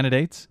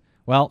candidates.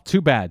 Well, too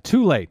bad.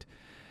 Too late.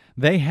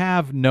 They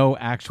have no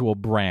actual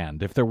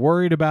brand. If they're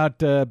worried about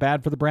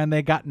bad for the brand,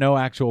 they got no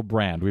actual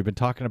brand. We've been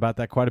talking about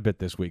that quite a bit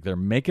this week. They're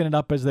making it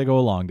up as they go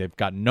along. They've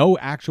got no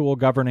actual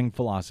governing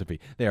philosophy.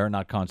 They are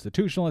not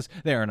constitutionalists.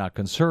 They are not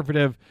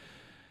conservative.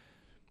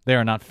 They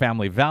are not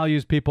family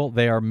values people.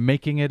 They are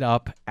making it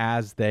up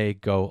as they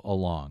go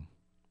along.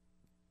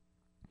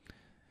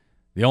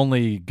 The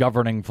only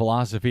governing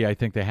philosophy I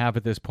think they have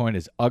at this point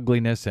is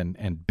ugliness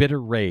and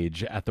bitter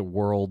rage at the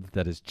world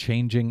that is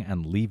changing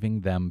and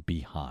leaving them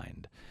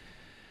behind.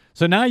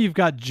 So now you've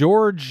got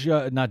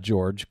not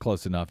George,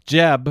 close enough,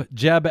 Jeb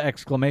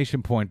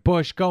exclamation point,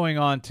 Bush going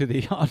onto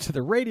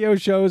the radio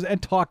shows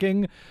and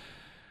talking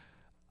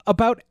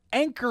about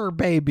anchor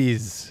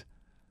babies,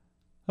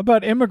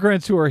 about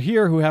immigrants who are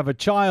here who have a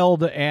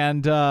child,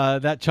 and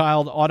that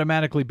child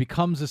automatically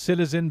becomes a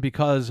citizen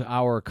because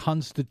our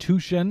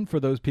Constitution, for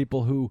those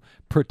people who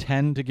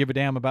pretend to give a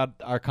damn about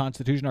our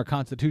Constitution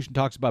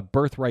talks about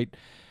birthright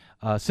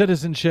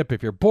citizenship.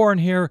 If you're born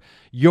here,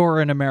 you're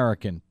an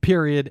American,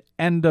 period,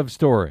 end of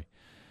story.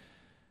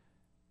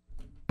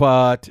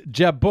 But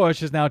Jeb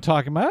Bush is now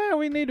talking about,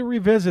 we need to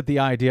revisit the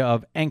idea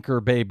of anchor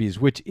babies,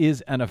 which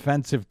is an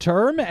offensive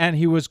term, and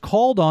he was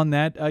called on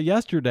that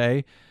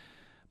yesterday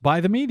by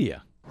the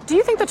media. Do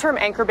you think the term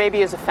anchor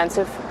baby is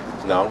offensive?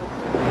 No.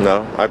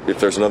 If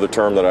there's another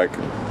term that I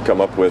could come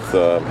up with,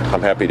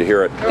 I'm happy to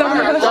hear it.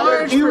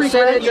 Governor, you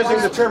regretted using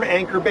the term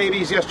anchor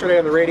babies yesterday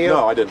on the radio?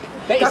 No, I didn't.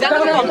 Is that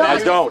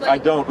I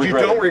don't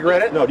regret it. You don't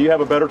regret it? No, do you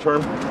have a better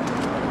term?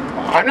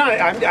 I'm not.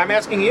 I'm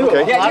asking you.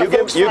 Okay. A lot You of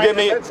folks give find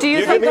me it-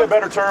 you give me a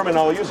better term and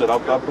I'll use it.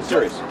 I'm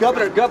serious.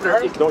 Governor.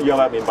 Don't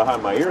yell at me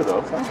behind my ear,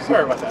 though.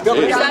 Sorry about that.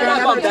 Governor, is that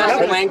not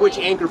bombastic language,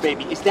 anchor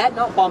baby? Is that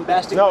not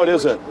bombastic? No, it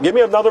isn't. Give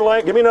me another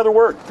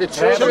word. The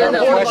children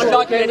of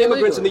undocumented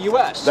immigrants in the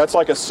U.S. That's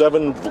like a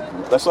 7.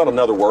 That's not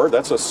another word.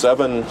 That's a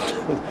 7.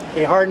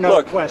 A hard no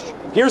Look, question.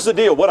 Here's the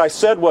deal. What I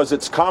said was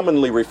it's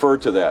commonly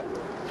referred to that.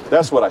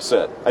 That's what I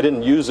said. I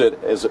didn't use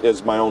it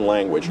as my own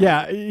language.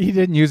 Yeah, he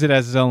didn't use it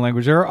as his own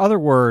language. There are other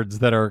words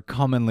that are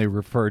commonly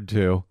referred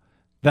to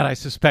that I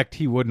suspect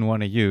he wouldn't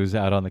want to use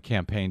out on the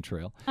campaign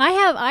trail. I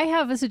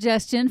have a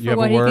suggestion You for have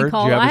what a he word? can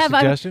call. Do you have I a have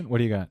suggestion? What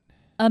do you got?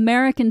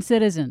 American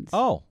citizens.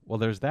 Oh, well,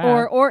 there's that.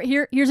 Or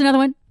here's another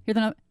one.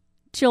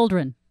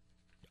 Children.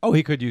 Oh,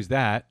 he could use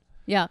that.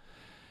 Yeah.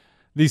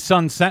 The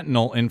Sun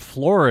Sentinel in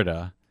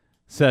Florida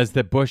says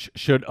that Bush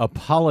should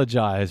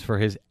apologize for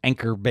his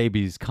anchor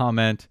babies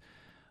comment,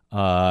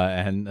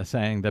 and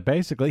saying that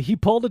basically he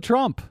pulled a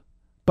Trump.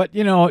 But,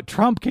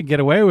 Trump can get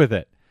away with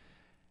it.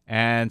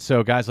 And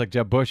so guys like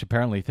Jeb Bush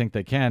apparently think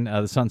they can.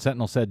 The Sun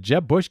Sentinel said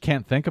Jeb Bush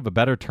can't think of a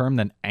better term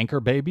than anchor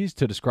babies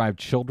to describe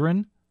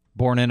children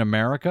born in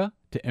America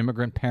to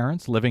immigrant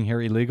parents living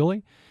here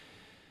illegally.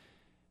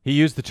 He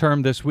used the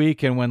term this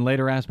week, and when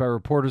later asked by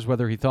reporters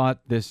whether he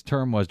thought this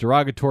term was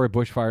derogatory,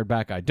 Bush fired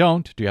back, "I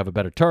don't. Do you have a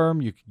better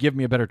term? You could give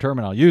me a better term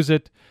and I'll use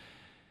it."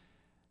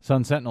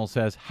 Sun Sentinel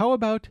says, how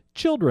about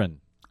children?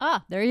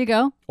 Ah, there you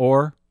go.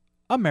 Or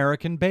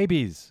American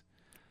babies.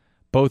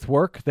 Both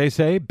work, they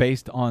say,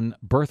 based on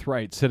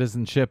birthright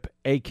citizenship,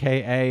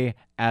 a.k.a.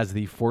 as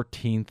the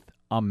 14th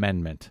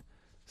Amendment,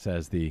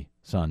 says the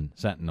Sun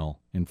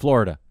Sentinel in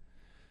Florida.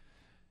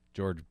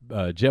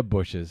 Jeb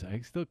Bush's, I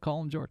still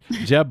call him George.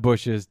 Jeb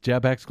Bush's,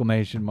 Jeb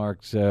exclamation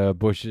marks,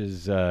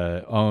 Bush's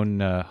own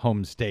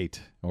home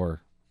state,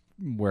 or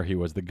where he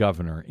was the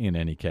governor in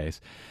any case.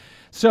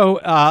 So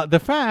the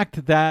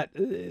fact that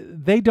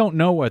they don't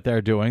know what they're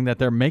doing, that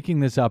they're making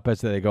this up as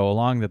they go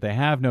along, that they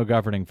have no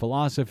governing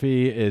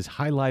philosophy is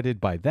highlighted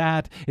by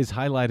that, is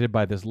highlighted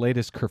by this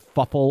latest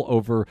kerfuffle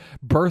over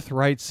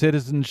birthright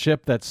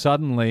citizenship that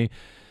suddenly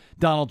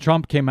Donald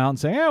Trump came out and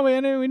saying,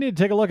 we need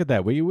to take a look at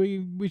that.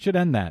 We should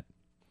end that.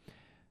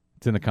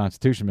 It's in the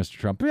Constitution, Mr.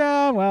 Trump.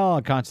 Yeah, well,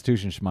 a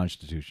Constitution,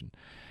 schmonstitution.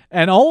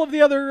 And all of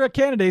the other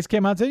candidates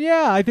came out and said,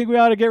 yeah, I think we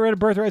ought to get rid of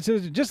birthright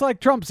citizenship, just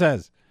like Trump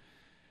says.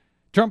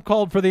 Trump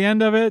called for the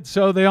end of it,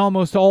 so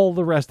almost all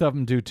the rest of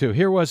them do too.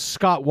 Here was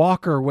Scott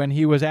Walker when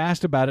he was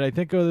asked about it, I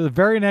think the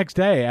very next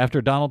day after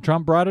Donald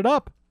Trump brought it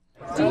up.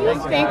 Do you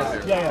think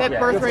that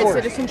birthright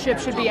citizenship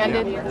should be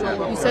ended? You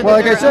said Well,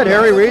 like I said,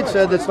 Harry Reid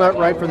said that's not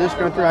right for this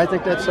country. I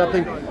think that's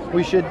something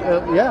we should,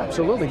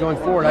 absolutely, going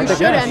forward. We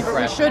should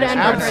end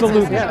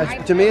Absolutely.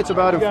 Yeah, to me, it's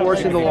about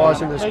enforcing the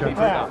laws in this country.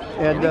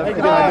 And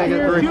again, I make it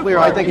very clear.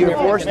 I think you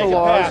enforce the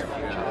laws,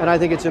 and I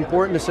think it's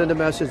important to send a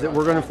message that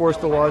we're going to enforce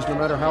the laws no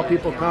matter how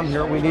people come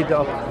here. We need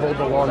to uphold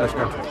the law in this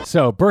country.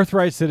 So,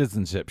 birthright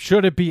citizenship,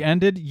 should it be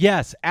ended?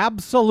 Yes,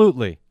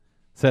 absolutely,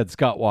 said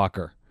Scott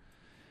Walker.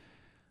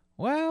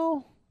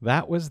 Well,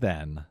 that was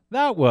then.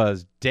 That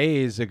was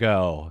days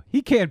ago.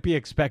 He can't be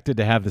expected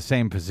to have the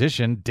same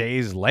position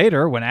days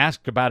later when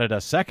asked about it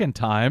a second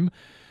time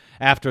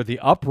after the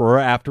uproar,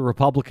 after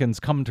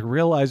Republicans come to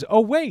realize, oh,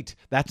 wait,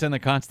 that's in the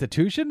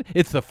Constitution?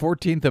 It's the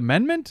 14th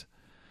Amendment?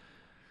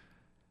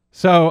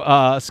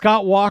 So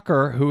Scott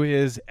Walker, who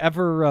is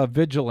ever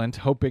vigilant,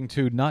 hoping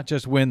to not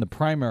just win the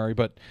primary,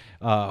 but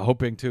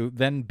hoping to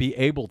then be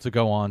able to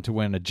go on to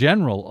win a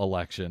general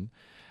election,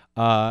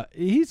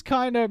 he's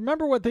kind of,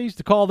 remember what they used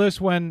to call this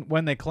when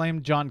they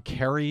claimed John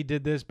Kerry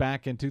did this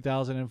back in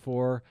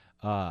 2004?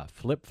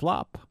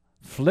 Flip-flop.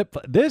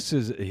 This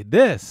is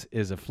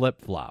a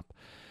flip-flop.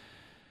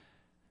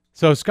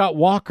 So Scott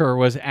Walker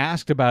was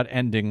asked about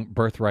ending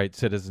birthright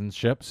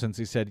citizenship, since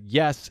he said,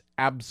 yes,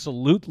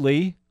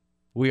 absolutely,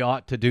 we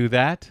ought to do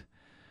that.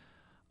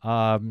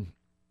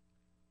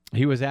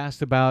 he was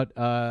asked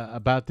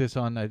about this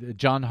on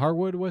John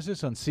Harwood, was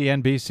this on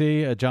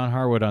CNBC? John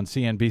Harwood on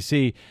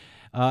CNBC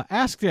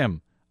asked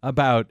him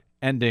about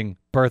ending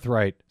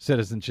birthright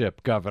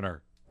citizenship,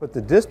 Governor. But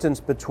the distance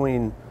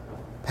between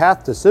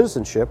path to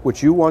citizenship,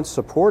 which you once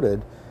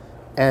supported,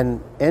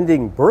 and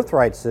ending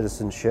birthright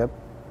citizenship,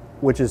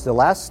 which is the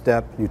last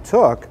step you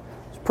took,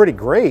 is pretty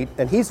great,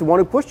 and he's the one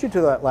who pushed you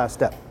to that last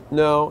step.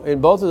 No,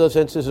 in both of those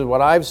instances,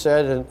 what I've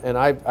said, and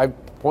I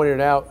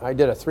pointed out, I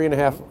did a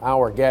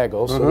 3.5-hour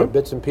gaggle, so the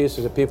bits and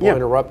pieces of people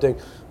interrupting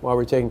while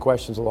we're taking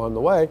questions along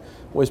the way,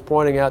 was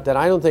pointing out that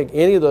I don't think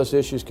any of those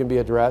issues can be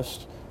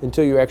addressed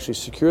until you actually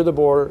secure the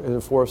border and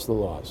enforce the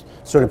laws.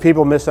 So do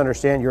people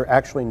misunderstand you're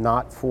actually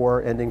not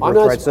for ending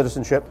birthright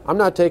citizenship? I'm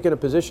not taking a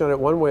position on it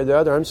one way or the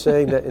other. I'm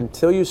saying that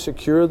until you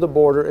secure the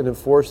border and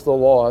enforce the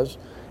laws,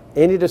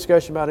 any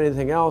discussion about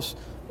anything else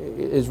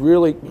is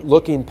really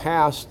looking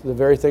past the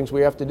very things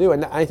we have to do.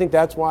 And I think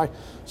that's why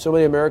so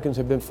many Americans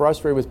have been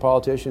frustrated with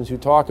politicians who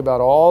talk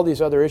about all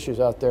these other issues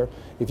out there.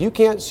 If you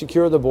can't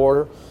secure the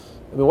border,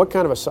 I mean, what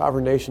kind of a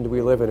sovereign nation do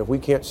we live in if we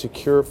can't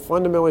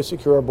fundamentally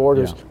secure our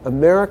borders? Yeah.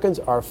 Americans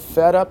are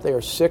fed up. They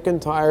are sick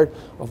and tired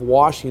of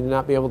Washington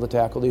not being able to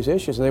tackle these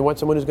issues, and they want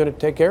someone who's going to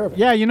take care of it.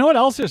 Yeah, you know what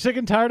else they're sick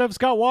and tired of,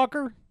 Scott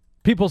Walker?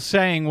 People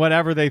saying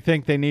whatever they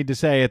think they need to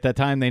say at the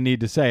time they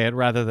need to say it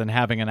rather than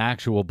having an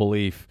actual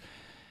belief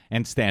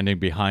and standing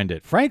behind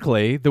it.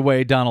 Frankly, the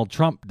way Donald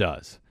Trump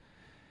does.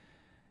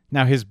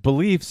 Now, his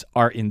beliefs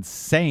are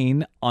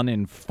insane,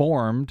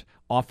 uninformed,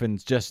 often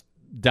just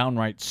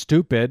downright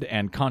stupid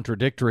and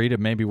contradictory to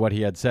maybe what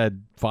he had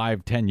said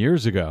 5-10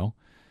 years ago.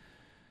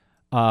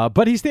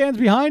 But he stands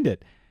behind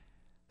it.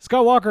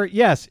 Scott Walker,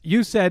 yes,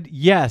 you said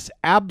yes,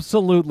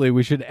 absolutely,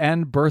 we should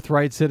end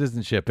birthright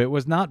citizenship. It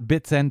was not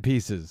bits and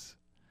pieces.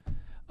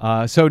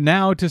 So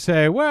now to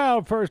say,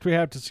 well, first we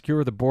have to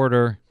secure the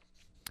border.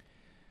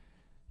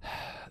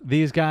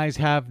 These guys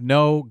have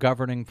no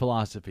governing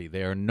philosophy.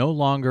 They are no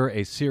longer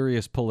a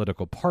serious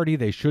political party.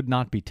 They should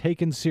not be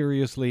taken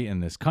seriously in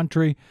this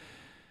country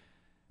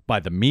by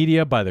the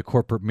media, by the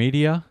corporate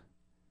media.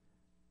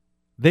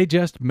 They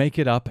just make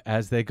it up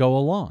as they go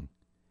along.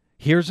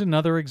 Here's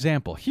another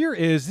example.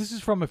 This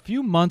is from a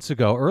few months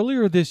ago,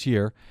 earlier this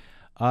year.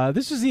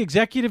 This is the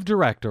executive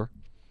director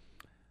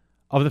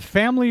of the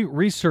Family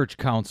Research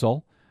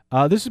Council.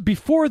 This is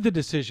before the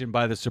decision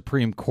by the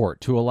Supreme Court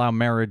to allow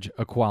marriage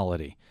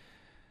equality.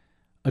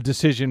 A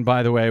decision,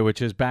 by the way,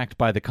 which is backed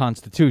by the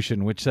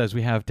Constitution, which says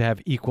we have to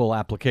have equal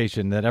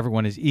application, that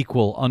everyone is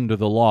equal under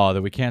the law,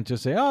 that we can't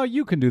just say, oh,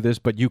 you can do this,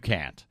 but you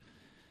can't.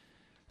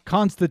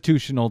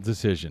 Constitutional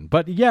decision.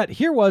 But yet,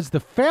 here was the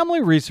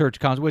Family Research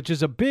Council, which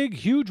is a big,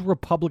 huge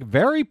Republican,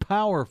 very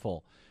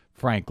powerful,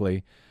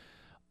 frankly,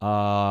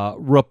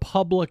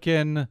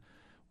 Republican,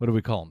 what do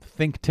we call them?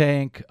 Think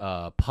tank,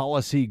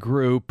 policy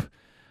group,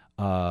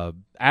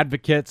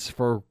 advocates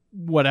for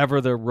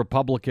whatever the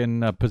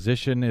Republican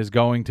position is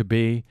going to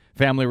be.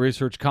 Family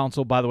Research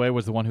Council, by the way,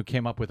 was the one who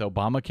came up with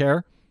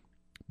Obamacare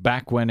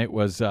back when it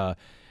was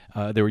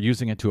they were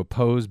using it to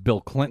oppose Bill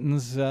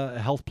Clinton's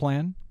health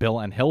plan, Bill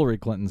and Hillary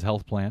Clinton's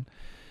health plan.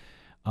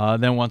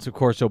 Then once, of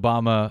course,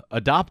 Obama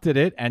adopted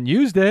it and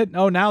used it,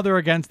 now they're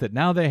against it.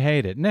 Now they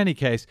hate it. In any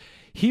case,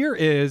 here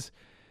is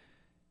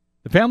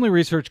the Family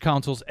Research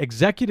Council's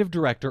executive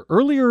director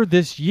earlier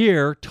this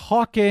year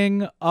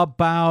talking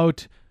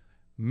about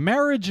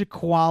marriage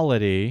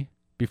equality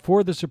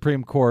before the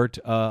Supreme Court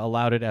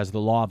allowed it as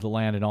the law of the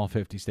land in all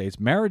 50 states.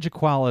 Marriage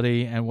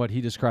equality and what he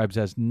describes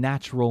as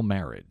natural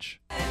marriage.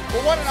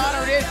 Well, what an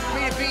honor it is for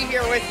me to be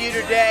here with you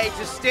today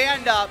to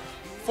stand up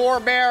for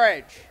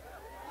marriage.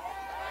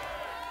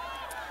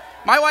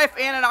 My wife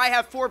Ann and I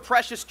have 4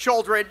 precious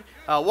children,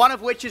 one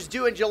of which is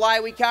due in July.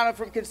 We count them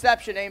from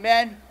conception.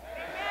 Amen?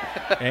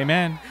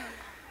 Amen.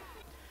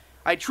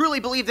 I truly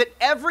believe that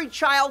every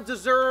child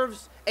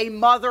deserves a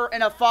mother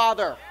and a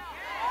father.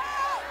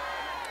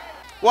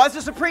 Well, as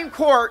the Supreme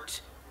Court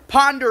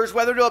ponders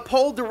whether to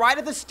uphold the right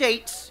of the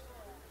states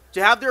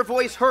to have their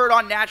voice heard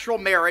on natural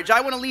marriage,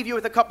 I want to leave you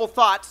with a couple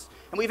thoughts,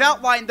 and we've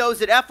outlined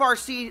those at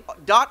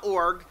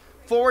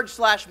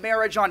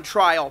frc.org/marriage on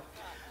trial.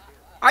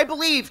 I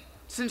believe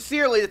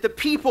sincerely that the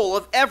people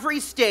of every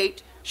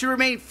state should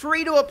remain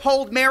free to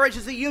uphold marriage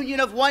as a union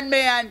of one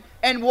man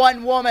and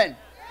one woman.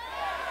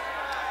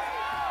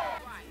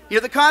 You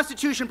know, the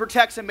Constitution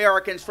protects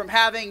Americans from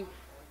having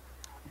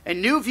a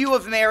new view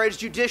of marriage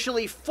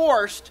judicially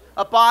forced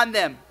upon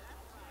them.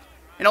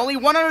 And only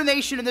one other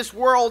nation in this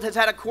world has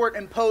had a court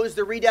impose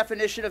the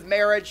redefinition of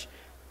marriage.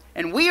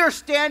 And we are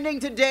standing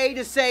today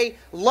to say,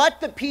 let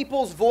the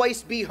people's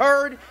voice be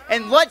heard,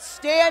 and let's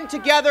stand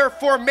together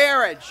for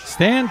marriage.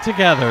 Stand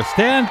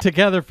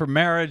together for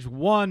marriage,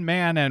 one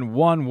man and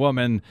one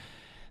woman,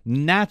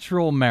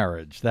 natural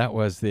marriage. That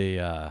was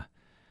the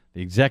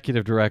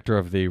executive director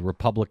of the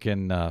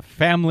Republican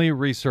Family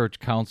Research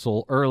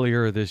Council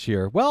earlier this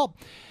year. Well,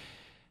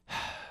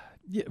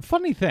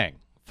 funny thing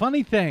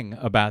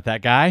about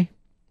that guy.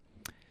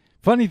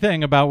 Funny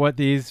thing about what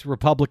these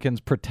Republicans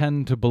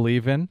pretend to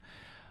believe in.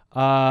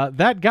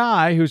 That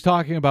guy who's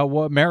talking about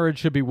what marriage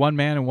should be one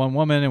man and one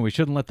woman and we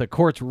shouldn't let the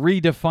courts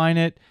redefine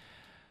it,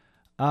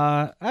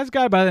 that's a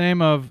guy by the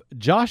name of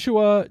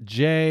Joshua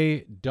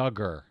J.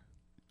 Duggar.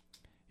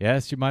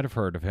 Yes, you might have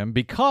heard of him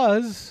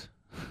because...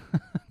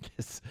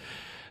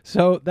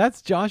 So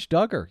that's Josh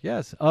Duggar,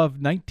 yes, of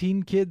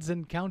 19 Kids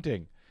and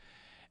Counting.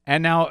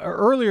 And now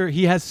earlier,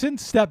 he has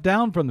since stepped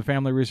down from the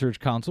Family Research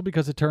Council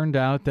because it turned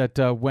out that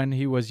when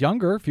he was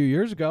younger, a few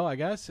years ago, I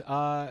guess,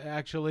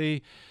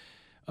 actually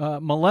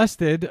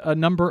molested a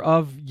number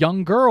of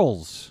young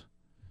girls.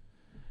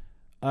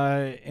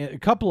 A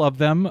couple of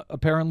them,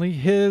 apparently,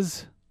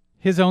 his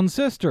own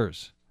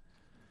sisters.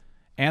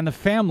 And the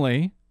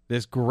family,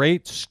 this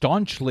great,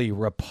 staunchly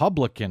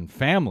Republican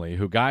family,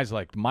 who guys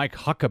like Mike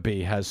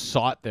Huckabee has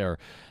sought their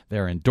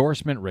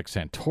endorsement, Rick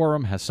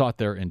Santorum has sought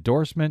their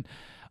endorsement,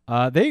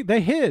 they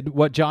hid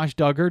what Josh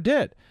Duggar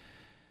did.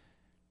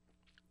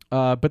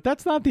 But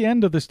that's not the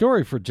end of the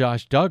story for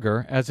Josh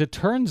Duggar. As it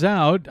turns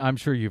out, I'm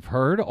sure you've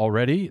heard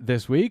already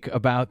this week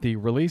about the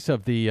release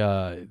of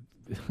the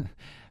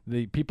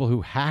the people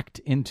who hacked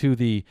into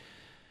the...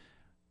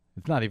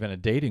 It's not even a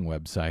dating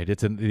website.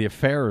 It's the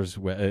affairs.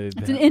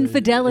 It's an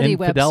infidelity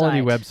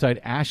website.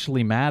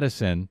 Ashley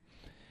Madison,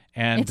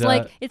 and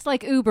it's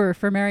like Uber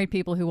for married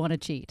people who want to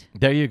cheat.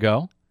 There you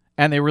go.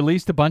 And they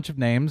released a bunch of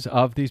names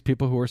of these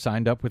people who were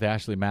signed up with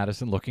Ashley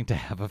Madison looking to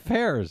have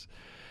affairs.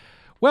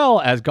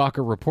 Well, as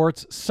Gawker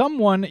reports,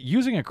 someone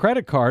using a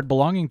credit card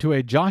belonging to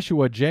a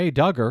Joshua J.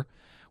 Duggar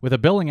with a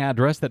billing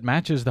address that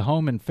matches the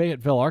home in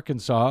Fayetteville,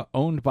 Arkansas,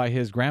 owned by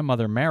his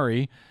grandmother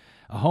Mary,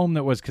 a home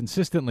that was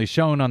consistently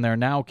shown on their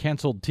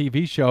now-canceled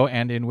TV show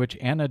and in which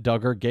Anna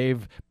Duggar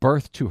gave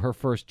birth to her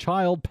first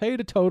child, paid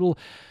a total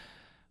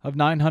of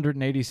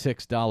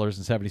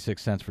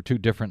 $986.76 for two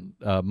different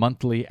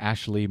monthly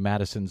Ashley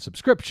Madison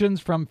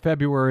subscriptions from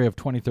February of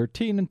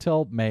 2013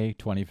 until May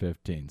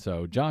 2015.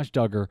 So Josh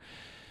Duggar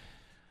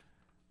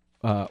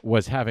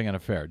was having an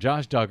affair.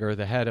 Josh Duggar,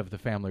 the head of the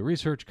Family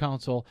Research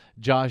Council.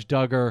 Josh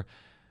Duggar,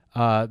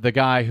 the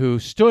guy who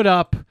stood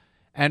up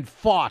and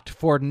fought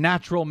for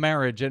natural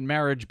marriage and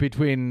marriage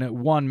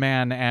between one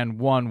man and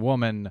one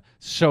woman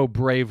so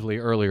bravely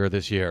earlier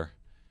this year.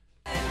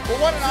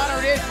 Well, what an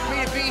honor it is for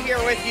me to be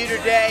here with you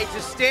today to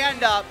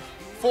stand up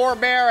for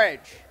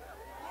marriage.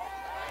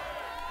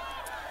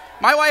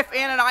 My wife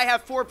Ann and I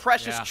have 4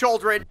 precious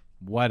children.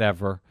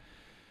 Whatever.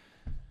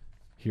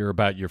 Hear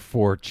about your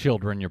 4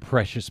 children, your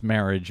precious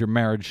marriage. Your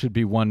marriage should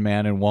be one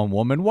man and one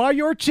woman while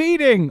you're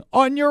cheating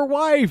on your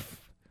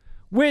wife,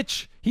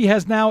 which he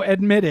has now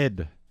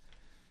admitted.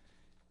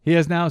 He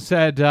has now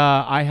said,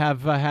 I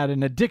have had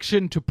an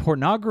addiction to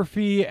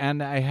pornography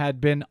and I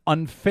had been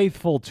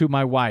unfaithful to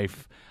my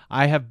wife.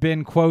 I have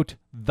been, quote,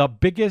 the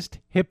biggest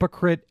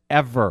hypocrite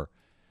ever,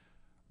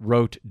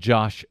 wrote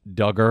Josh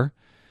Duggar.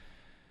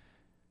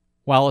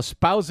 While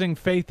espousing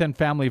faith and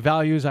family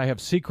values, I have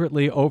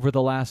secretly, over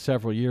the last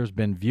several years,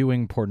 been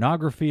viewing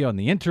pornography on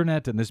the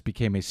internet, and this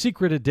became a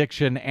secret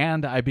addiction,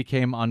 and I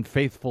became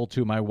unfaithful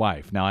to my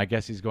wife. Now, I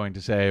guess he's going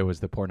to say it was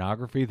the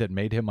pornography that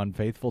made him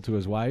unfaithful to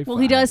his wife. Well,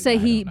 he does say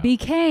he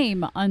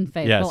became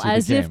unfaithful,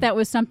 Yes, if that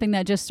was something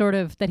that just sort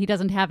of, that he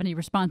doesn't have any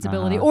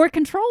responsibility or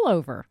control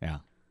over. Yeah,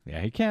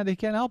 he can't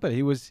help it.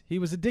 He was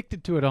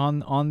addicted to it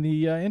on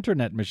the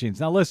internet machines.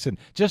 Now, listen,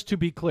 just to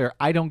be clear,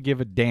 I don't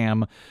give a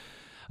damn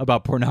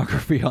about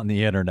pornography on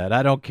the internet.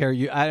 I don't care.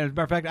 As a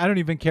matter of fact, I don't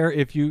even care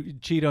if you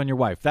cheat on your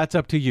wife. That's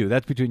up to you.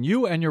 That's between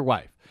you and your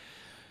wife.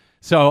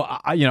 So,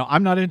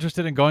 I'm not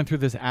interested in going through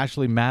this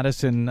Ashley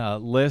Madison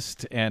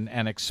list and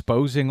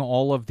exposing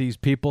all of these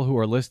people who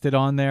are listed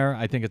on there.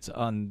 I think it's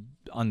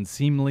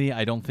unseemly.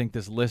 I don't think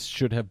this list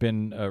should have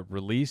been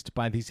released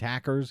by these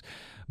hackers,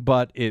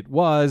 but it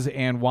was.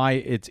 And why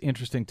it's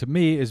interesting to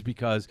me is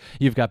because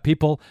you've got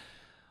people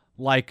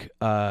like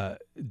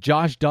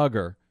Josh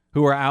Duggar,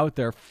 who are out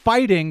there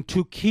fighting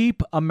to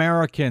keep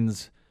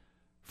Americans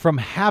from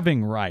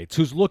having rights,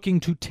 who's looking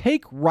to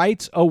take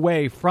rights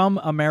away from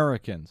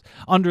Americans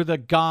under the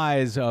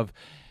guise of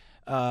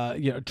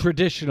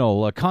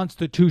traditional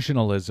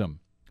constitutionalism,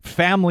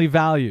 family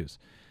values,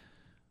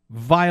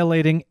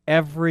 violating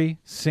every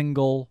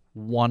single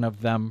one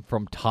of them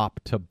from top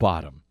to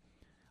bottom.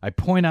 I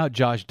point out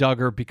Josh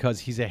Duggar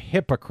because he's a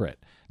hypocrite,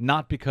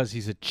 not because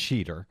he's a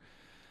cheater.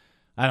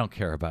 I don't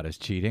care about his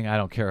cheating. I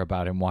don't care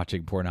about him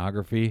watching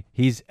pornography.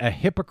 He's a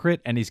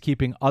hypocrite, and he's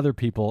keeping other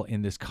people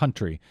in this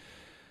country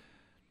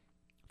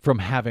from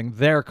having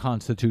their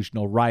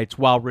constitutional rights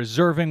while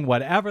reserving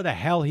whatever the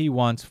hell he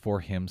wants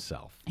for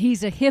himself.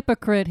 He's a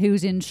hypocrite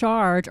who's in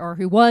charge, or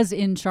who was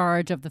in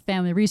charge, of the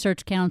Family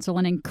Research Council,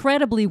 an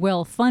incredibly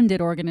well-funded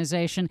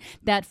organization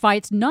that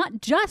fights not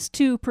just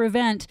to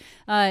prevent,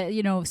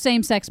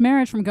 same-sex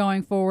marriage from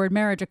going forward,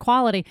 marriage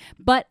equality,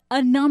 but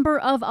a number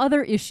of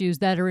other issues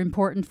that are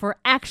important for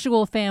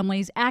actual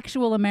families,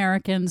 actual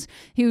Americans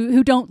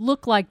who don't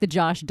look like the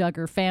Josh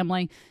Duggar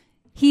family.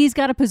 he's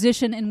got a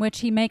position in which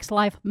he makes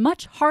life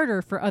much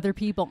harder for other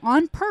people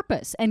on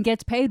purpose and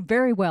gets paid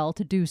very well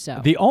to do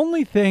so. The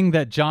only thing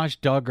that Josh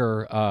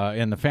Duggar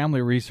in the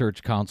Family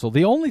Research Council,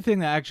 the only thing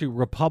that actually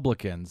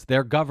Republicans,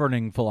 their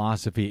governing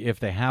philosophy, if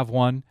they have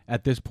one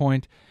at this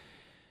point,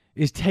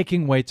 is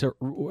taking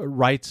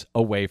rights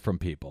away from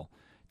people.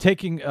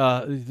 Taking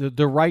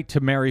the right to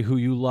marry who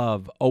you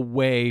love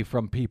away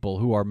from people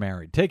who are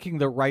married. Taking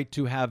the right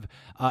to have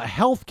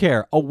health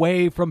care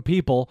away from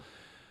people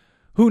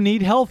who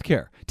need health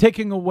care,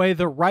 taking away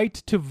the right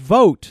to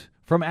vote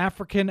from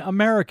African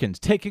Americans,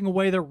 taking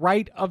away the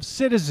right of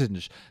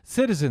citizens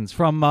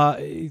from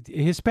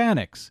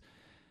Hispanics,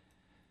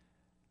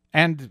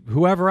 and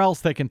whoever else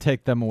they can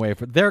take them away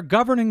from. Their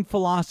governing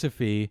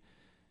philosophy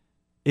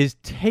is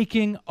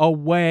taking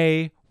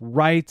away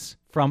rights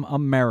from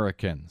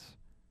Americans.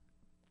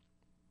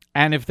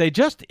 And if they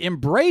just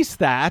embrace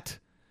that,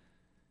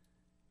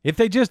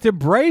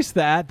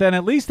 then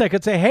at least they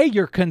could say, hey,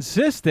 you're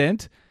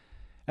consistent.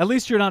 At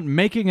least you're not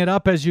making it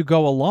up as you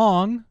go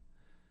along.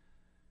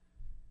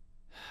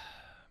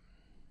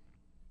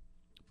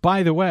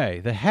 By the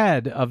way, the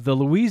head of the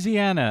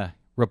Louisiana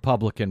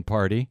Republican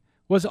Party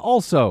was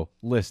also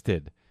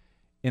listed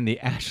in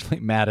the Ashley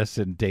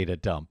Madison data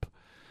dump.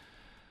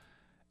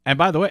 And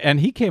by the way,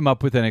 and he came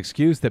up with an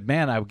excuse that,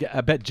 man,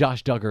 I bet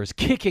Josh Duggar is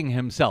kicking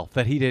himself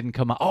that he didn't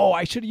come up. Oh,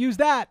 I should have used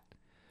that.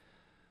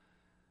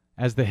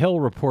 As The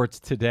Hill reports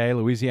today,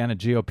 Louisiana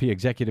GOP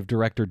Executive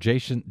Director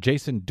Jason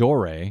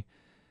Doré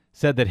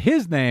said that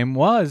his name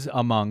was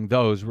among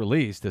those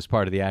released as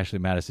part of the Ashley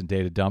Madison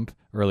data dump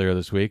earlier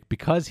this week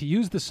because he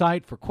used the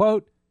site for,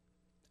 quote,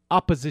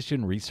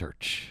 opposition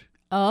research.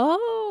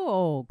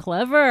 Oh,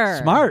 clever.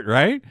 Smart,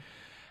 right?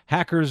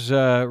 Hackers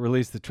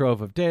released the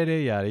trove of data,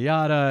 yada,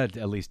 yada,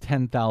 at least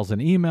 10,000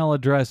 email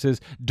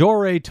addresses.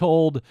 Doré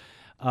told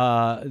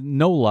NOLA.com,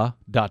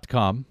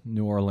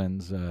 New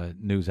Orleans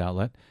news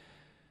outlet,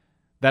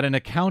 that an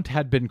account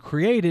had been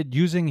created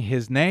using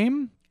his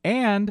name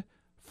and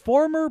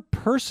former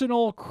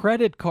personal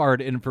credit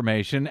card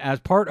information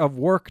as part of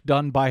work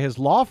done by his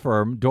law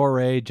firm,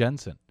 Doré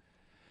Jensen.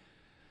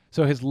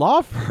 So his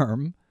law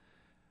firm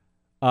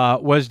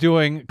was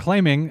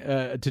claiming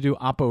to do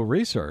Oppo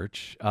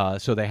research.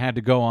 So they had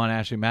to go on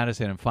Ashley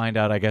Madison and find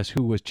out, I guess,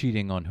 who was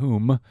cheating on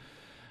whom.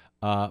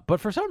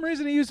 But for some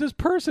reason, he used his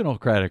personal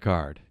credit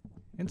card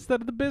instead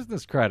of the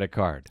business credit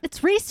card.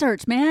 It's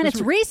research, man.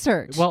 It's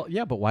research. Well,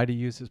 yeah, but why do you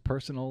use his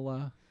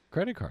personal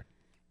credit card?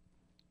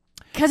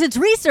 Because it's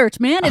research,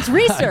 man. It's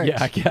research.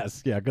 Yeah, I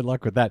guess. Yeah, good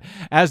luck with that.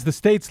 As the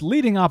state's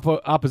leading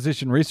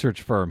opposition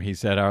research firm, he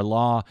said, our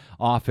law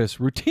office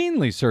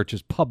routinely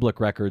searches public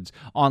records,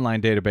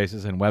 online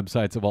databases, and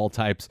websites of all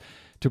types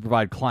to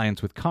provide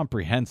clients with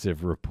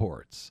comprehensive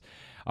reports.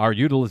 Our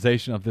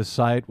utilization of this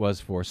site was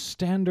for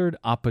standard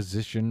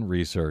opposition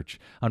research.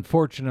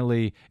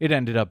 Unfortunately, it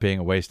ended up being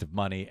a waste of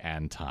money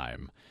and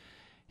time.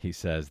 He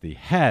says the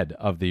head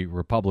of the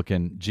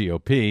Republican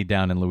GOP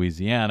down in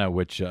Louisiana,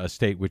 a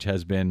state which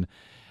has been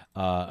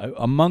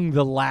among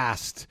the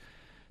last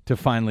to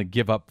finally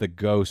give up the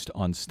ghost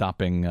on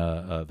stopping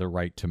the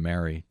right to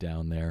marry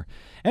down there.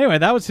 Anyway,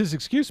 that was his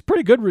excuse.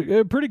 Pretty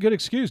good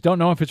excuse. Don't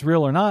know if it's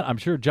real or not. I'm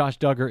sure Josh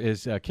Duggar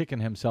is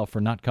kicking himself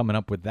for not coming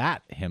up with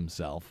that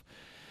himself.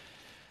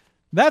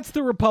 That's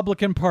the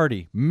Republican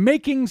Party,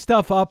 making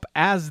stuff up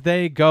as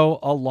they go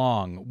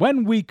along.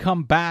 When we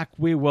come back,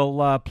 we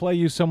will play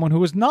you someone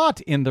who is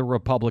not in the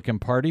Republican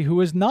Party, who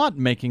is not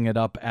making it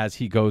up as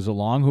he goes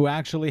along, who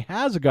actually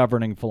has a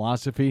governing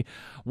philosophy,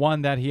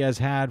 one that he has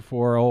had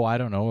for,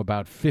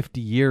 about 50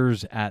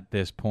 years at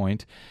this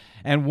point,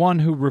 and one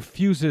who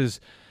refuses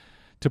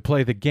to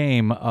play the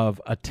game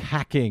of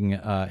attacking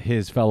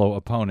his fellow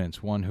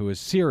opponents, one who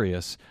is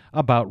serious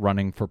about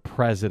running for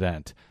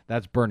president.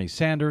 That's Bernie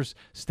Sanders.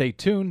 Stay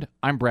tuned.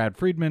 I'm Brad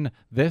Friedman.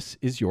 This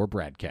is your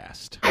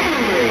BradCast.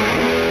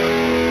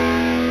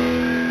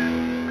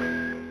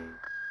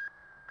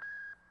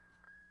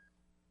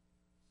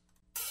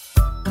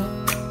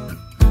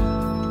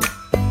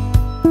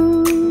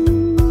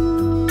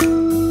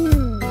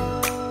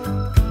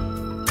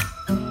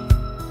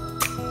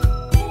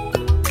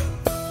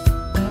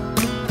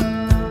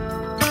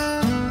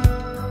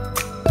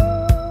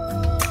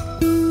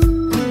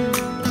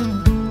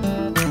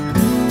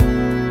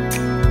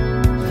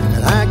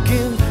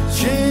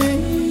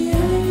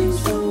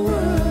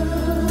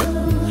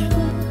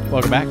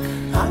 Welcome back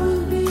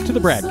to the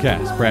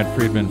BradCast. Brad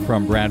Friedman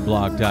from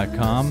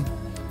BradBlog.com.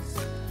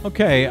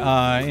 Okay,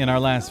 in our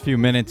last few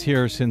minutes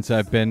here, since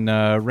I've been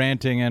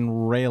ranting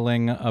and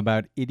railing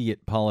about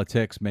idiot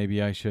politics,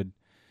 maybe I should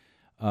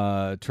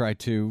try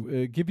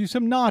to give you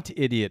some not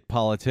idiot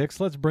politics.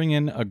 Let's bring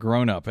in a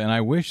grown-up. And I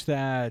wish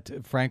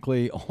that,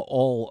 frankly,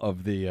 all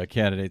of the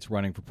candidates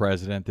running for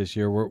president this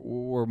year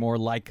were more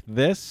like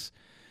this.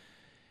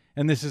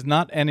 And this is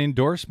not an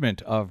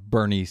endorsement of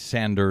Bernie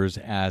Sanders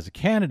as a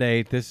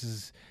candidate. This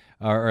is,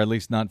 or at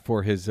least not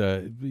for his,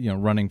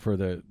 running for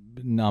the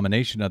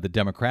nomination of the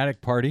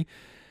Democratic Party.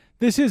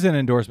 This is an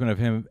endorsement of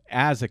him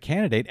as a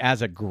candidate,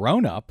 as a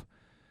grown-up,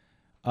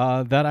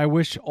 that I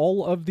wish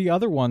all of the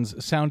other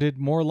ones sounded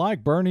more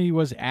like. Bernie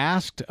was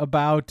asked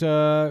about,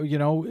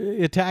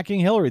 attacking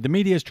Hillary. The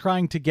media is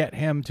trying to get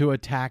him to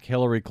attack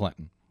Hillary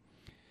Clinton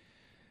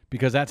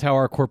because that's how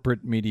our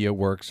corporate media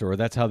works, or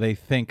that's how they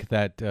think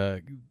that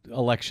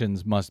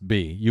elections must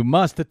be. You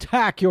must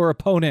attack your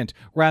opponent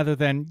rather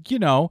than,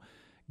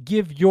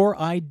 give your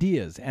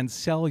ideas and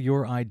sell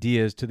your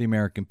ideas to the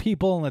American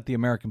people and let the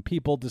American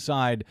people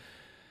decide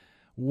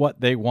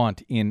what they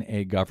want in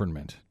a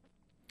government.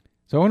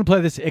 So I want to play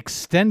this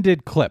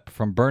extended clip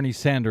from Bernie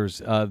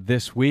Sanders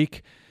this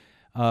week,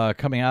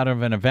 coming out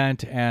of an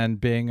event and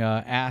being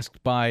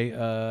asked by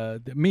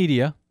the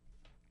media,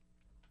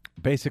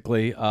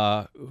 basically,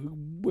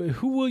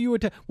 who will you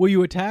attack? Will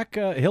you attack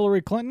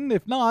Hillary Clinton?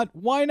 If not,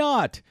 why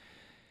not?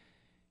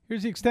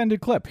 Here's the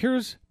extended clip.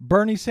 Here's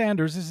Bernie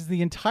Sanders. This is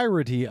the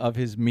entirety of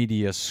his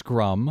media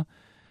scrum.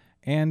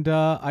 And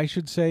I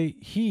should say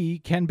he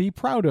can be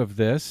proud of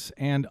this,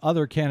 and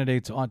other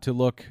candidates ought to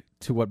look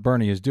to what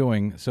Bernie is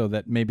doing so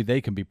that maybe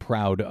they can be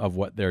proud of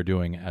what they're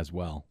doing as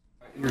well.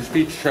 In your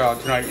speech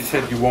tonight, you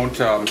said you won't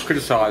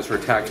criticize or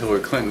attack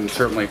Hillary Clinton,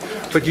 certainly,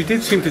 but you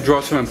did seem to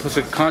draw some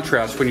implicit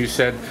contrast when you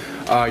said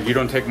you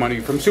don't take money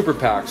from super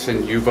PACs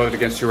and you voted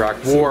against the Iraq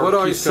war. What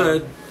I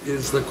said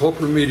is the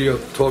corporate media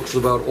talks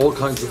about all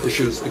kinds of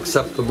issues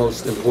except the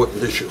most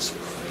important issues,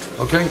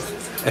 okay?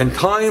 And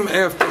time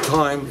after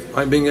time,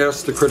 I'm being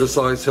asked to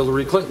criticize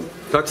Hillary Clinton.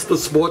 That's the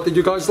sport that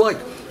you guys like.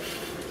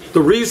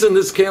 The reason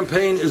this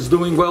campaign is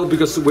doing well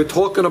because we're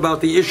talking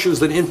about the issues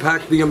that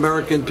impact the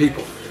American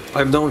people.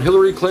 I've known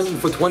Hillary Clinton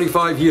for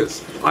 25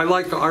 years. I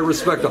like her, I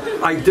respect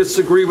her. I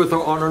disagree with her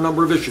on a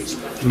number of issues.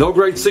 No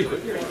great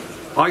secret.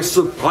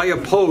 I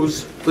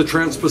oppose the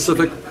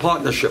Trans-Pacific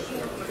Partnership,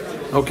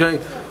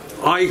 okay?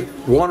 I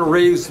want to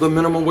raise the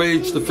minimum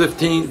wage to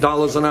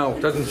 $15 an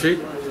hour. Doesn't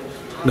she?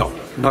 No,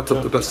 not to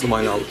the best of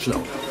my knowledge,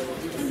 no.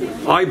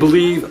 I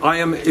believe I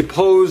am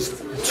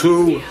opposed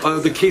to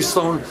the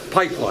Keystone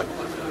Pipeline.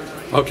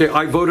 Okay,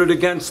 I voted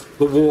against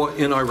the war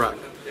in Iraq.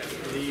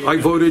 I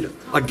voted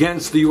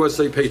against the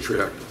USA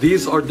Patriot Act.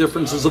 These are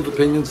differences of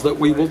opinions that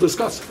we will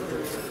discuss.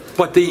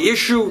 But the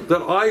issue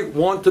that I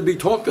want to be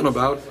talking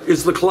about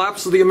is the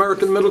collapse of the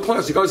American middle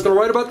class. You guys going to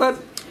write about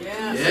that?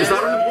 Yeah. Is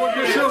that an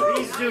important issue?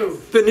 Please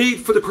do. The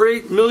need to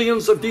create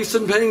millions of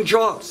decent paying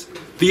jobs.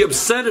 The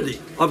obscenity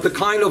of the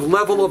kind of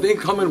level of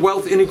income and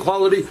wealth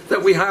inequality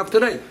that we have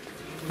today.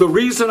 The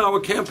reason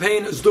our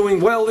campaign is doing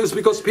well is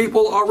because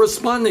people are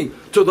responding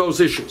to those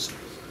issues.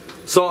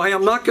 So I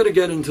am not going to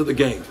get into the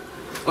game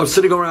of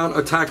sitting around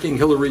attacking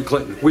Hillary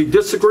Clinton. We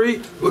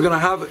disagree. We're going to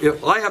have,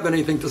 if I have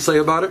anything to say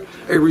about it,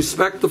 a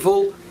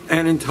respectful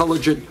and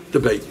intelligent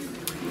debate.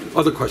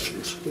 Other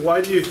questions?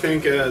 Why do you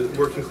think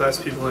working class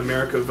people in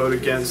America vote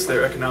against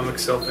their economic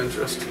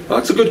self-interest?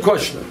 That's a good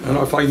question. And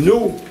if I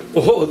knew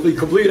the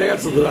complete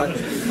answer to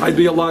that, I'd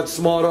be a lot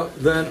smarter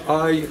than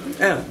I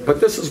am. But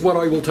this is what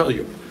I will tell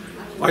you.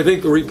 I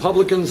think the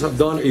Republicans have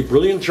done a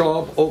brilliant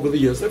job over the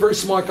years. They're very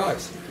smart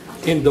guys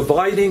in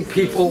dividing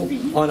people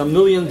on a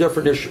million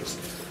different issues.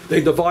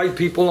 They divide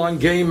people on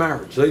gay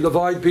marriage. They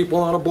divide people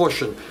on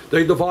abortion.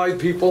 They divide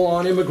people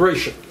on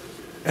immigration.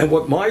 And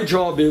what my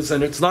job is,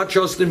 and it's not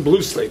just in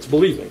blue states,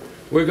 believe me,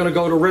 we're going to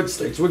go to red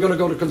states, we're going to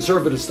go to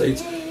conservative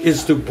states,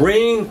 is to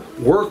bring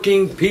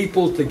working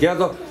people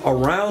together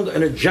around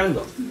an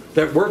agenda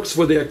that works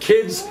for their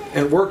kids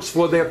and works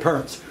for their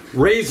parents.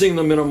 Raising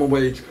the minimum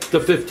wage to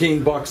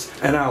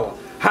 $15 an hour.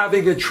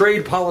 Having a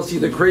trade policy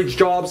that creates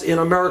jobs in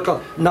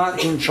America,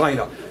 not in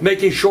China.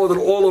 Making sure that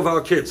all of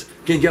our kids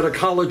can get a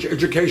college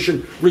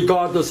education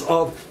regardless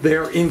of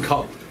their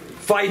income.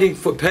 Fighting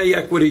for pay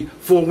equity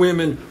for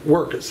women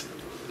workers.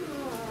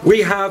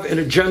 We have an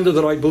agenda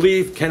that I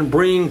believe can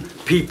bring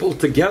people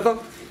together.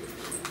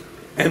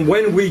 And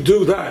when we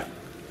do that,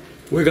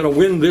 we're going to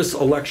win this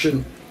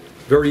election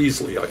very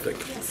easily, I think.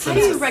 How do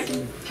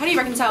you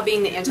reconcile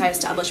being the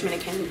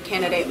anti-establishment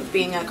candidate with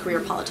being a career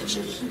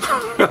politician?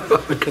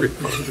 Okay,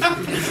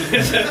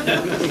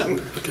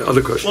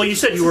 other questions? Well, you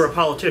said you were a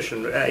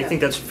politician. I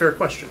think that's a fair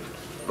question.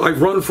 I've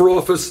run for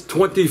office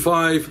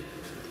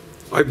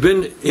I've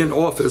been in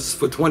office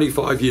for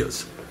 25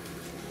 years.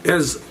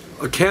 As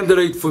a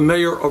candidate for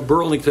mayor of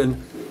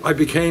Burlington, I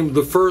became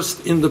the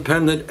first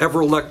independent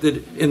ever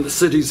elected in the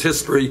city's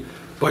history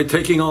by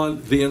taking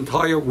on the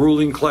entire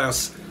ruling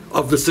class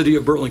of the city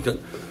of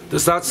Burlington.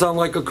 Does that sound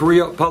like a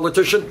career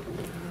politician?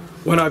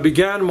 When I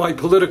began my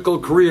political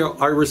career,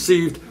 I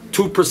received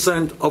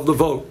 2% of the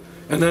vote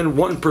and then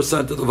 1%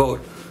 of the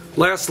vote.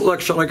 Last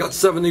election, I got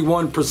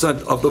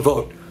 71% of the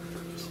vote.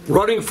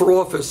 Running for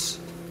office,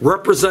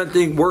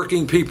 representing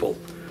working people,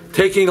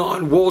 taking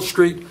on Wall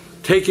Street,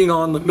 taking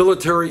on the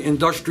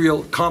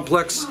military-industrial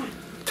complex,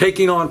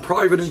 taking on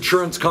private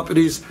insurance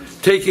companies,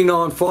 taking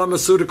on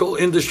pharmaceutical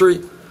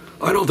industry,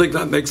 I don't think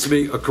that makes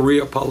me a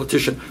career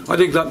politician. I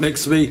think that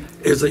makes me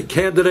as a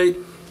candidate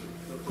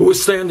who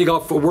is standing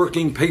up for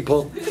working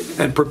people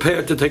and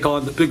prepared to take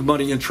on the big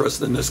money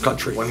interest in this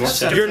country.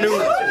 Your new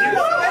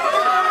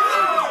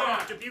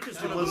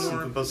Wilson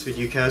from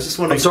BuzzFeed UK. I was just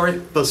wondering. I'm sorry?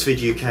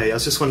 BuzzFeed UK. I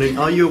was just wondering,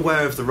 are you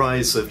aware of the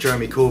rise of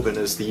Jeremy Corbyn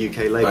as the UK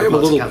I Labour am a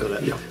Party little candidate,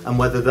 bit, yeah. and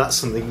whether that's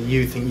something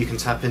you think you can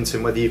tap into,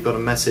 and whether you've got a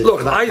message? Look,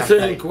 for that I campaign?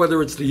 think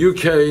whether it's the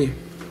UK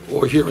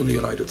or here in the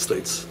United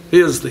States,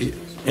 here's the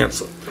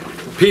answer.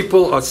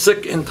 People are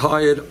sick and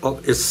tired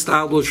of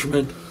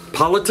establishment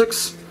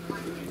politics.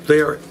 They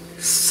are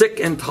sick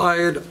and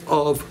tired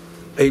of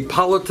a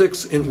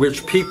politics in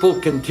which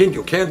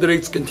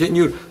candidates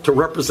continue to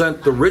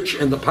represent the rich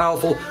and the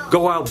powerful,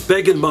 go out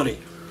begging money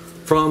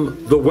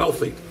from the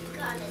wealthy.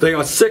 They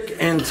are sick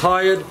and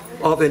tired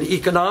of an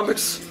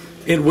economics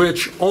in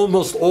which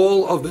almost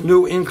all of the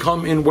new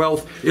income and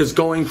wealth is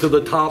going to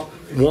the top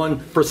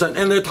 1%.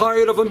 And they're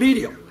tired of a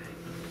media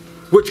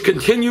which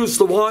continues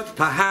to want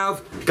to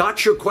have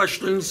gotcha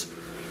questions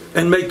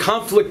and make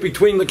conflict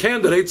between the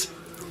candidates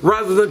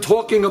rather than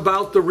talking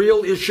about the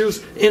real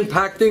issues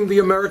impacting the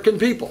American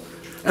people.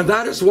 And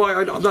that is why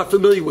I'm not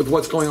familiar with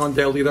what's going on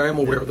daily. I am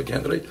aware of the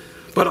candidate.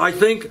 But I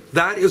think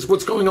that is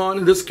what's going on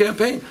in this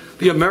campaign.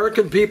 The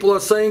American people are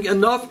saying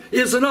enough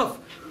is enough.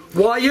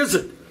 Why is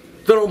it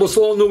that almost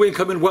all new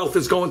income and wealth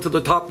is going to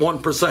the top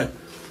 1%?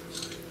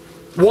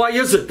 Why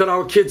is it that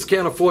our kids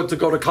can't afford to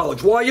go to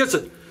college? Why is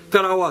it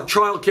that our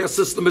child care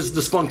system is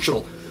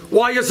dysfunctional?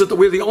 Why is it that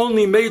we're the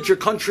only major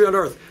country on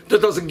earth that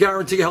doesn't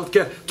guarantee health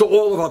care to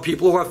all of our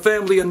people who have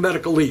family and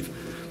medical leave?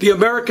 The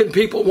American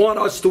people want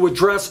us to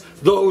address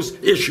those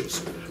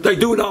issues. They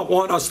do not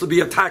want us to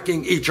be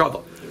attacking each other.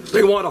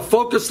 They want a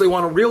focus, they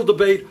want a real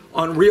debate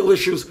on real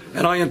issues,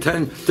 and I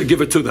intend to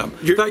give it to them.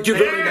 Thank you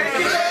very much.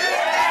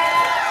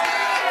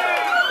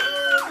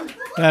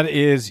 That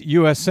is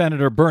U.S.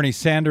 Senator Bernie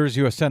Sanders,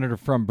 U.S. Senator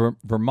from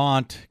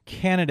Vermont,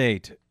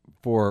 candidate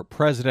for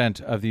President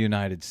of the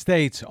United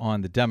States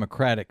on the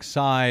Democratic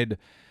side,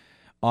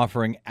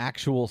 offering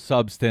actual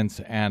substance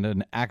and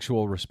an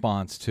actual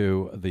response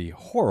to the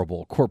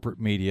horrible corporate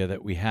media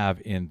that we have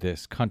in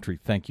this country.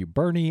 Thank you,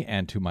 Bernie,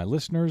 and to my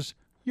listeners,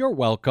 you're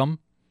welcome.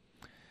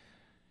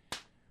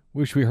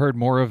 Wish we heard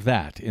more of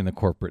that in the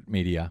corporate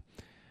media.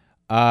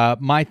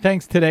 My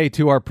thanks today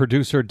to our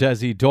producer,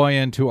 Desi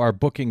Doyen, to our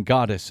booking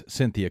goddess,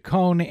 Cynthia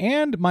Cohn,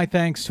 and my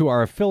thanks to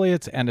our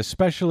affiliates and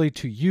especially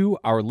to you,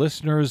 our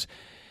listeners,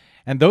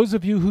 and those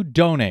of you who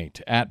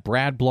donate at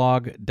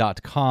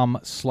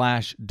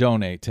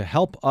bradblog.com/donate to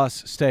help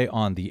us stay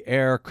on the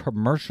air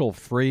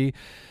commercial-free,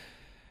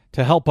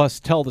 to help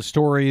us tell the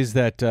stories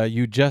that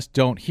you just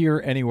don't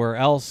hear anywhere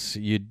else.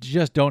 You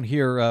just don't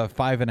hear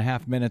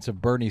 5.5 minutes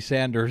of Bernie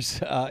Sanders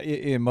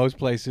in most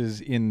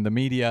places in the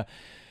media.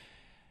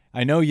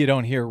 I know you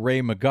don't hear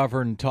Ray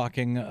McGovern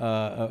talking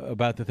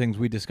about the things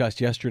we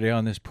discussed yesterday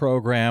on this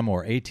program,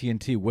 or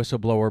AT&T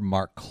whistleblower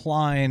Mark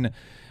Klein,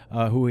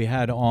 who we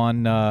had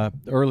on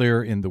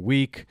earlier in the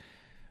week.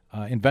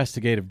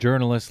 Investigative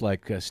journalists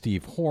like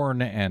Steve Horn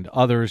and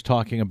others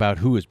talking about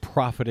who is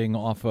profiting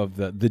off of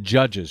the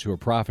judges who are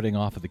profiting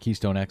off of the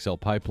Keystone XL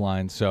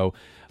pipeline. So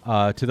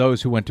to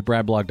those who went to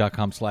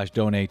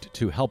bradblog.com/donate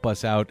to help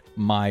us out,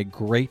 my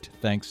great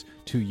thanks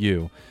to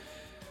you.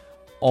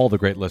 All the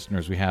great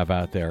listeners we have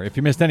out there. If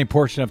you missed any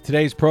portion of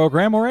today's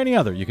program or any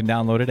other, you can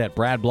download it at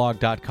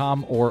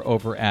bradblog.com or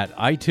over at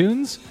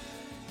iTunes.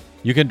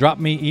 You can drop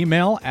me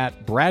email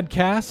at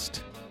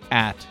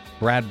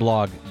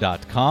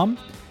bradcast@bradblog.com.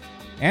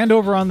 And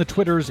over on the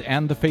Twitters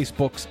and the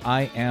Facebooks,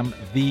 I am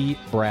the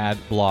Brad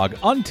Blog.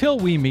 Until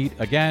we meet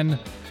again,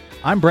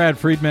 I'm Brad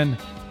Friedman.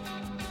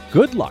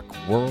 Good luck,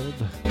 world.